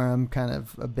 This is where I'm kind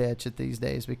of a bitch at these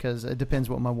days because it depends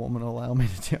what my woman will allow me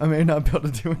to do. I may not be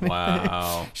able to do anything.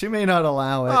 Wow. She may not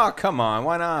allow it. Oh, come on.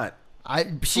 Why not?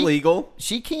 It's legal.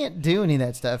 She can't do any of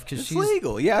that stuff because she's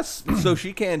legal. Yes, so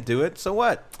she can't do it. So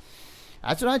what?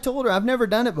 That's what I told her. I've never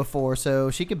done it before,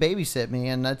 so she could babysit me,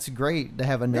 and that's great to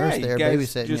have a nurse there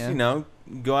babysitting.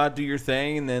 Just go out, do your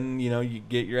thing, and then you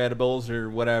get your edibles or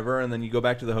whatever, and then you go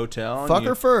back to the hotel. Fuck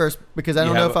her first because I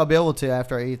don't know if I'll be able to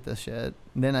after I eat this shit.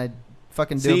 And then I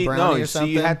fucking do a brownie or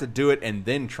something. You have to do it and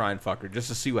then try and fuck her just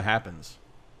to see what happens.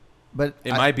 But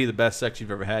it might be the best sex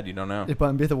you've ever had. You don't know. It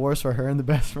might be the worst for her and the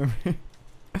best for me.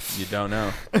 You don't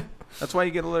know. That's why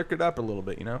you get to liquor it up a little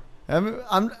bit.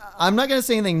 I'm not gonna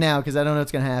say anything now because I don't know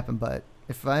what's gonna happen. But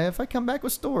if I come back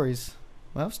with stories,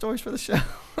 we'll have stories for the show.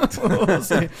 We'll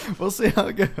see. We'll see how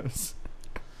it goes.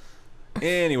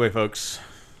 Anyway, folks,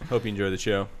 hope you enjoyed the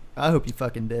show. I hope you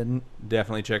fucking didn't.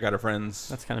 Definitely check out our friends.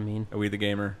 That's kind of mean. Are We the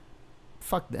Gamer?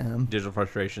 Fuck them. Digital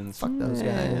Frustrations. Fuck those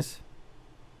guys.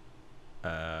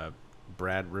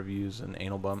 Brad reviews and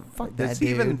anal bump. Fuck that dude.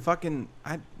 Even fucking.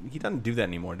 He doesn't do that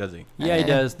anymore, does he? Yeah, he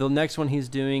does. The next one he's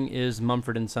doing is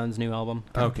Mumford & Sons' new album.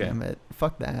 Okay. Damn it.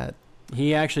 Fuck that.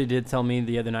 He actually did tell me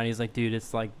the other night. He's like, dude,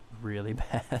 it's like really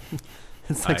bad.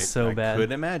 It's like so bad. I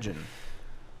could imagine.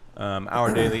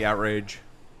 Our daily outrage.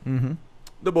 Mm-hmm.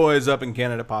 The boys up in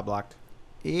Canada pop locked.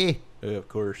 Of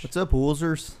course. What's up,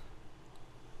 Woolsers?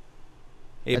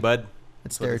 Hey, bud.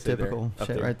 That's what they say there, stereotypical up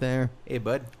shit there. right there. Hey,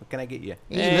 bud. What can I get you?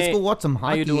 Hey, let's go watch some hockey.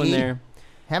 How you doing there?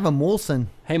 Have a Molson.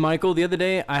 Hey, Michael, the other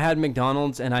day I had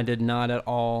McDonald's and I did not at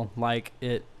all like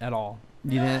it at all.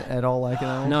 You didn't at all like it at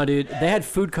all? No, dude. They had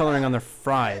food coloring on their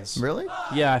fries. Really?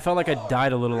 Yeah, I felt like I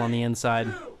died a little on the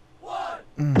inside.